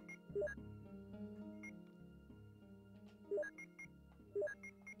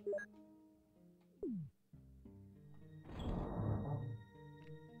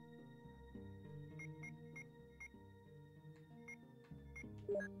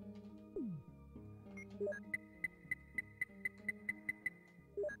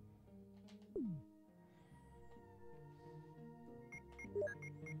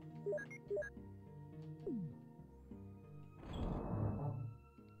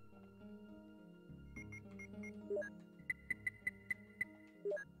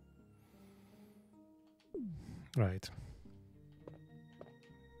 Right.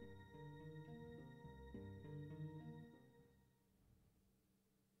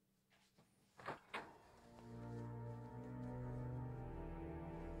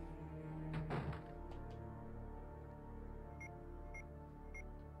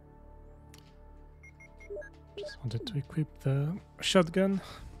 Just wanted to equip the shotgun.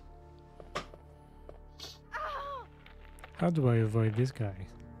 How do I avoid this guy?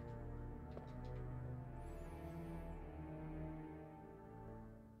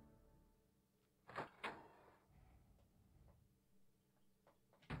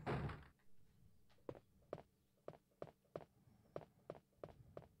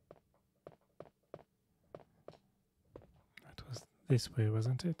 It was this way,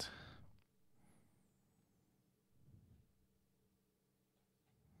 wasn't it?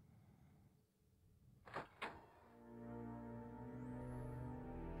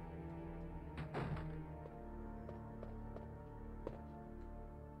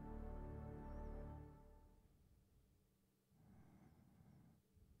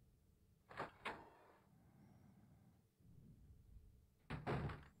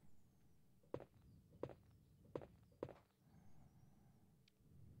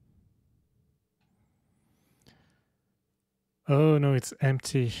 Oh no, it's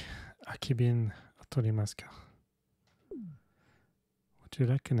empty. Akibin Otorimaska. Would you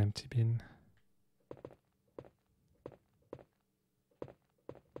like an empty bin?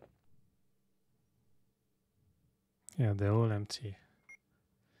 Yeah, they're all empty.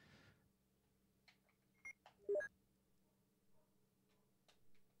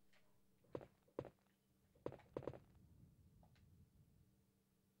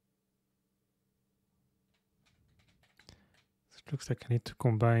 It looks like I need to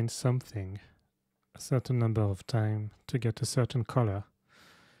combine something a certain number of times to get a certain color.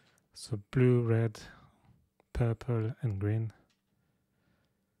 So blue, red, purple, and green.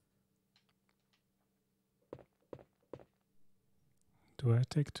 Do I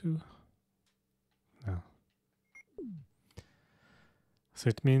take 2? No. So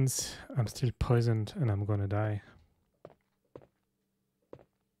it means I'm still poisoned and I'm gonna die.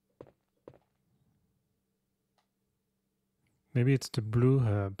 Maybe it's the blue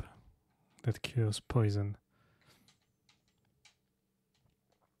herb that cures poison.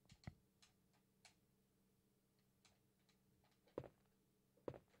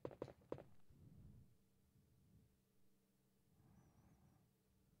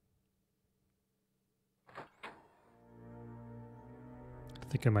 I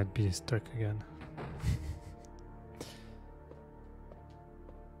think I might be stuck again.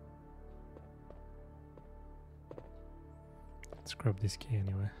 Let's grab this key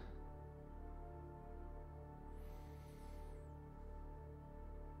anyway.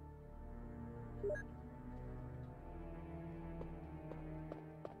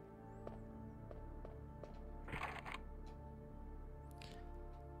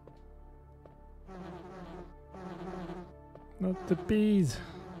 Not the bees!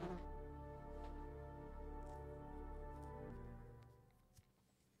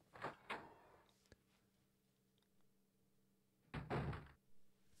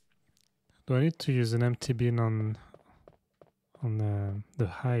 Do I need to use an empty bin on the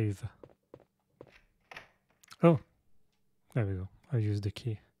hive? Oh, there we go. I used the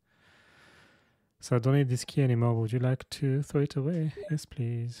key. So I don't need this key anymore. Would you like to throw it away? Yes,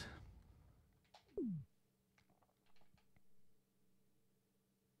 please.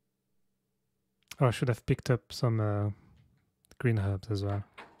 Oh, I should have picked up some green herbs as well.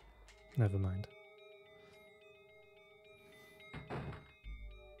 Never mind.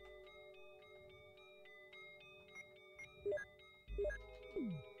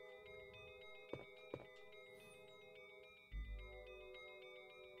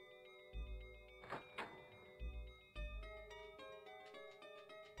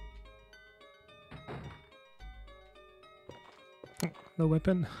 No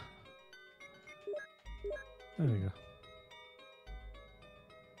weapon. There we go.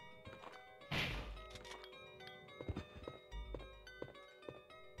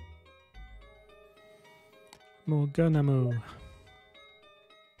 More gun ammo. Is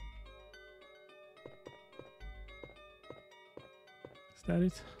that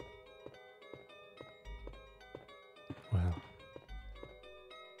it? Wow.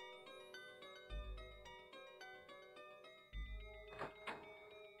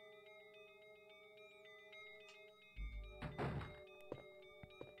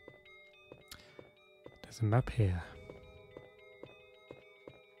 There's a map here.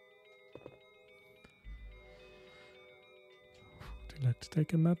 Would you like to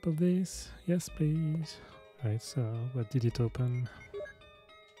take a map of this? Yes, please. Right, so what did it open?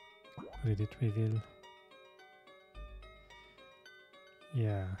 What did it reveal?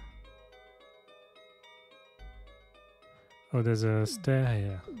 Yeah. Oh, there's a stair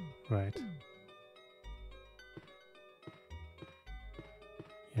here. Right.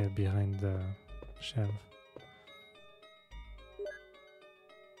 Yeah, behind the shelf.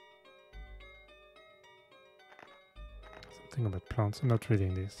 Something about plants. I'm not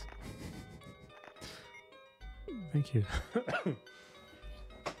reading this. Thank you.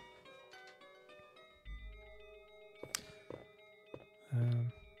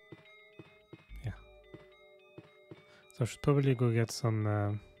 Yeah. So I should probably go get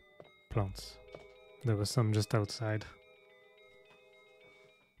some plants. There was some just outside.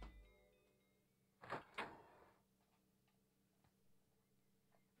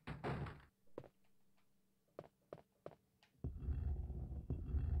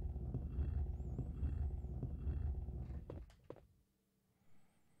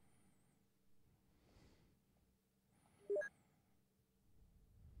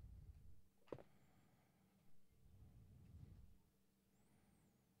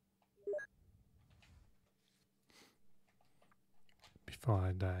 Before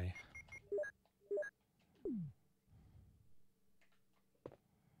I die.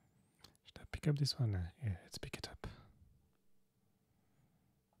 Should I pick up this one? Yeah, let's pick it up.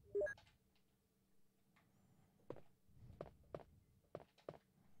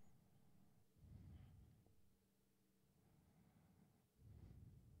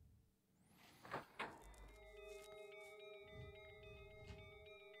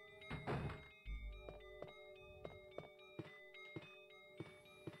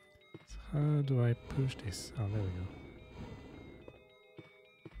 How do I push this? Oh, there we go.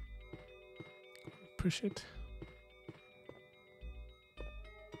 Push it.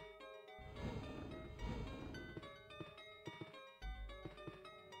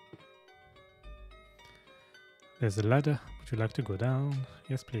 There's a ladder. Would you like to go down?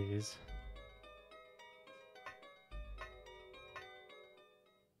 Yes, please.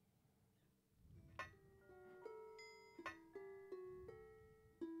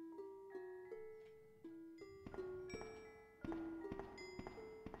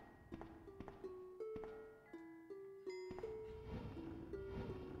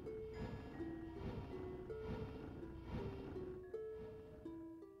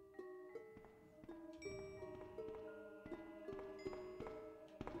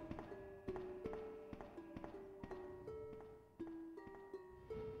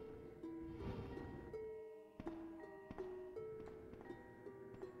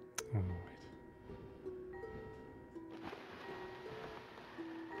 Alright.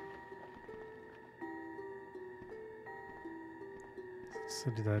 So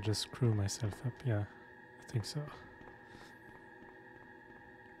did I just screw myself up? Yeah, I think so.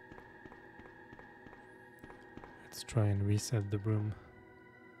 Let's try and reset the broom.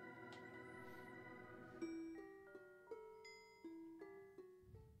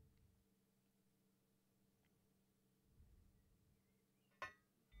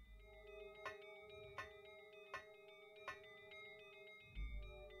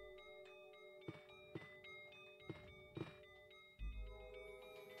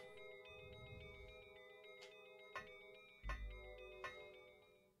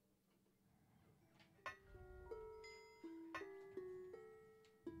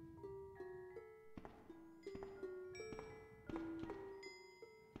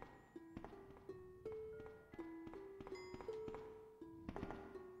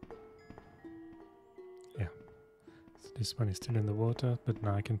 This one is still in the water, but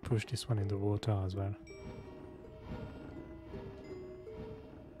now I can push this one in the water as well.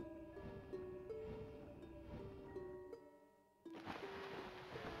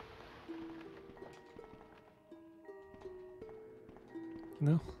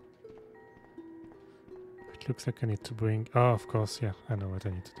 No? It looks like I need to bring... Oh, of course, yeah, I know what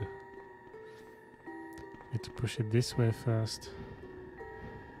I need to do. I need to push it this way first.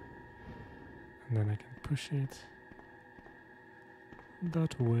 And then I can push it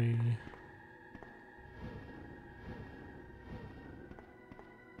that way.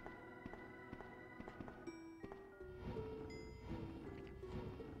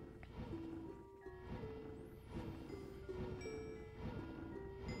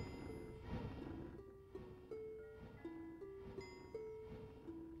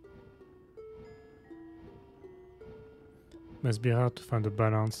 Must be hard to find a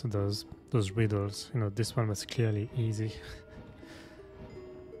balance to those riddles. You know, this one was clearly easy.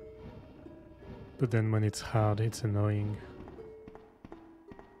 But then when it's hard, it's annoying.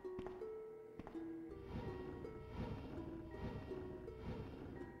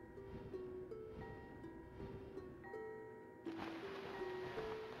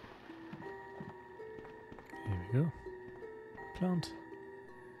 Here we go. Plant.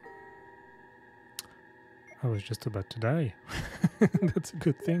 I was just about to die. That's a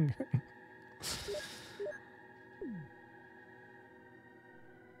good thing.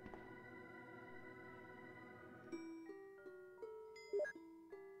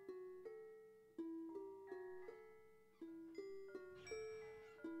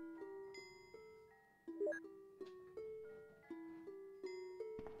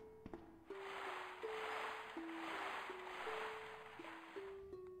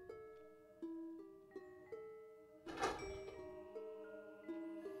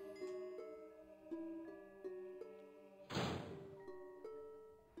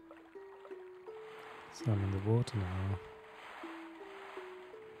 So I'm in the water now.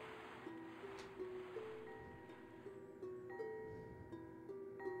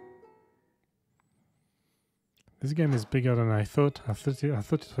 This game is bigger than I thought. I thought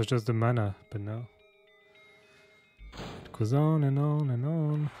it was just the mana, but no. It goes on and on and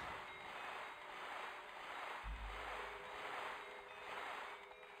on.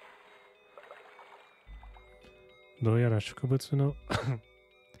 Doyara shukubutsu no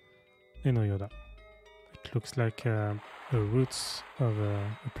eno yoda. It looks like the roots of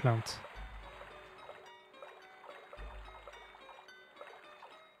a plant.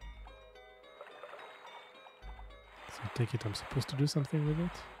 So I take it I'm supposed to do something with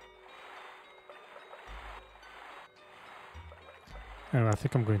it. Oh, I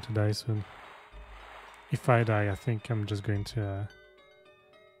think I'm going to die soon. If I die, I think I'm just going to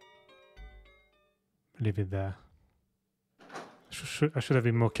leave it there. I should have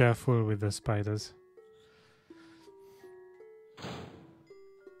been more careful with the spiders.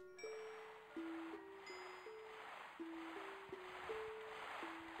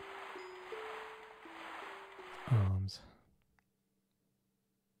 Arms.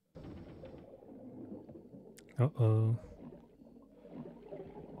 Uh-oh.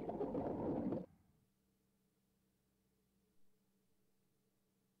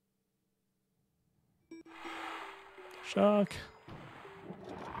 Shark!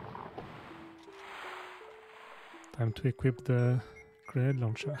 Time to equip the grenade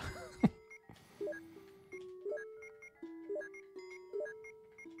launcher.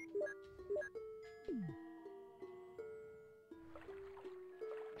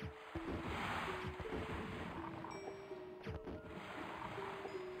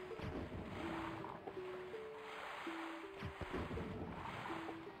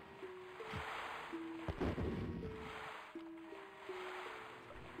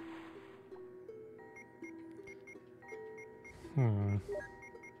 Hmm.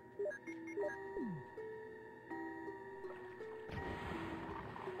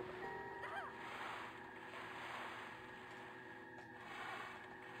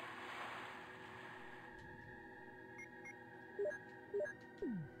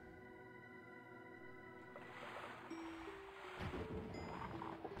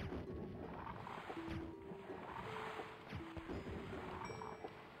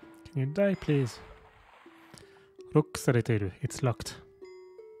 Can you die, please? Lock されている. It's locked.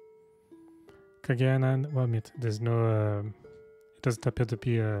 鍵穴 well, there's no it doesn't appear to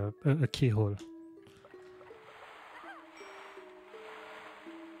be a keyhole.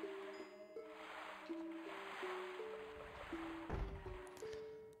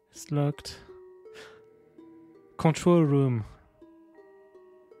 It's locked. Control room.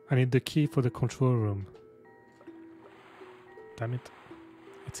 I need the key for the control room. Damn it.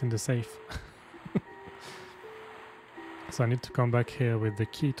 It's in the safe. So I need to come back here with the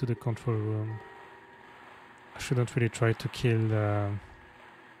key to the control room. I shouldn't really try to kill...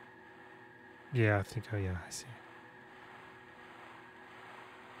 yeah, I think... yeah, I see.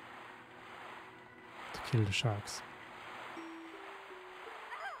 To kill the sharks.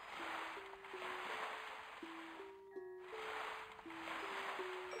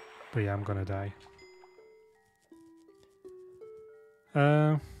 But yeah, I'm gonna die.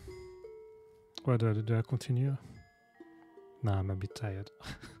 What do I do? Do I continue? Nah, I'm a bit tired.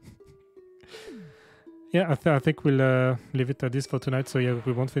 Yeah, I think we'll leave it at this for tonight. So yeah,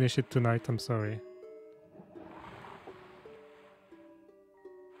 we won't finish it tonight. I'm sorry.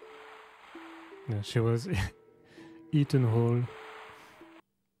 Yeah, she was eaten whole.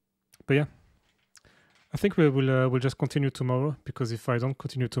 But yeah, I think we'll just continue tomorrow, because if I don't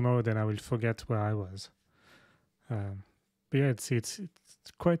continue tomorrow, then I will forget where I was. But yeah, it's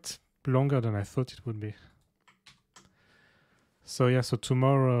quite longer than I thought it would be. So yeah, so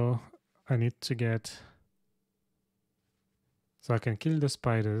tomorrow I need to get... So I can kill the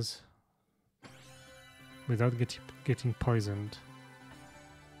spiders without getting poisoned.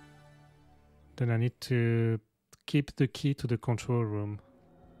 Then I need to keep the key to the control room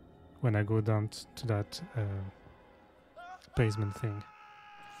when I go down to that basement thing.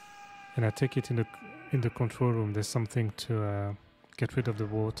 And I take it in the control room. There's something to get rid of the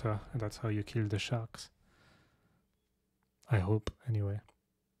water, and that's how you kill the sharks. I hope, anyway.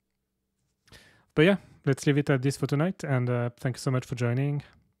 But yeah, let's leave it at this for tonight. And thank you so much for joining.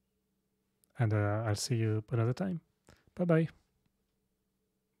 And I'll see you another time. Bye-bye.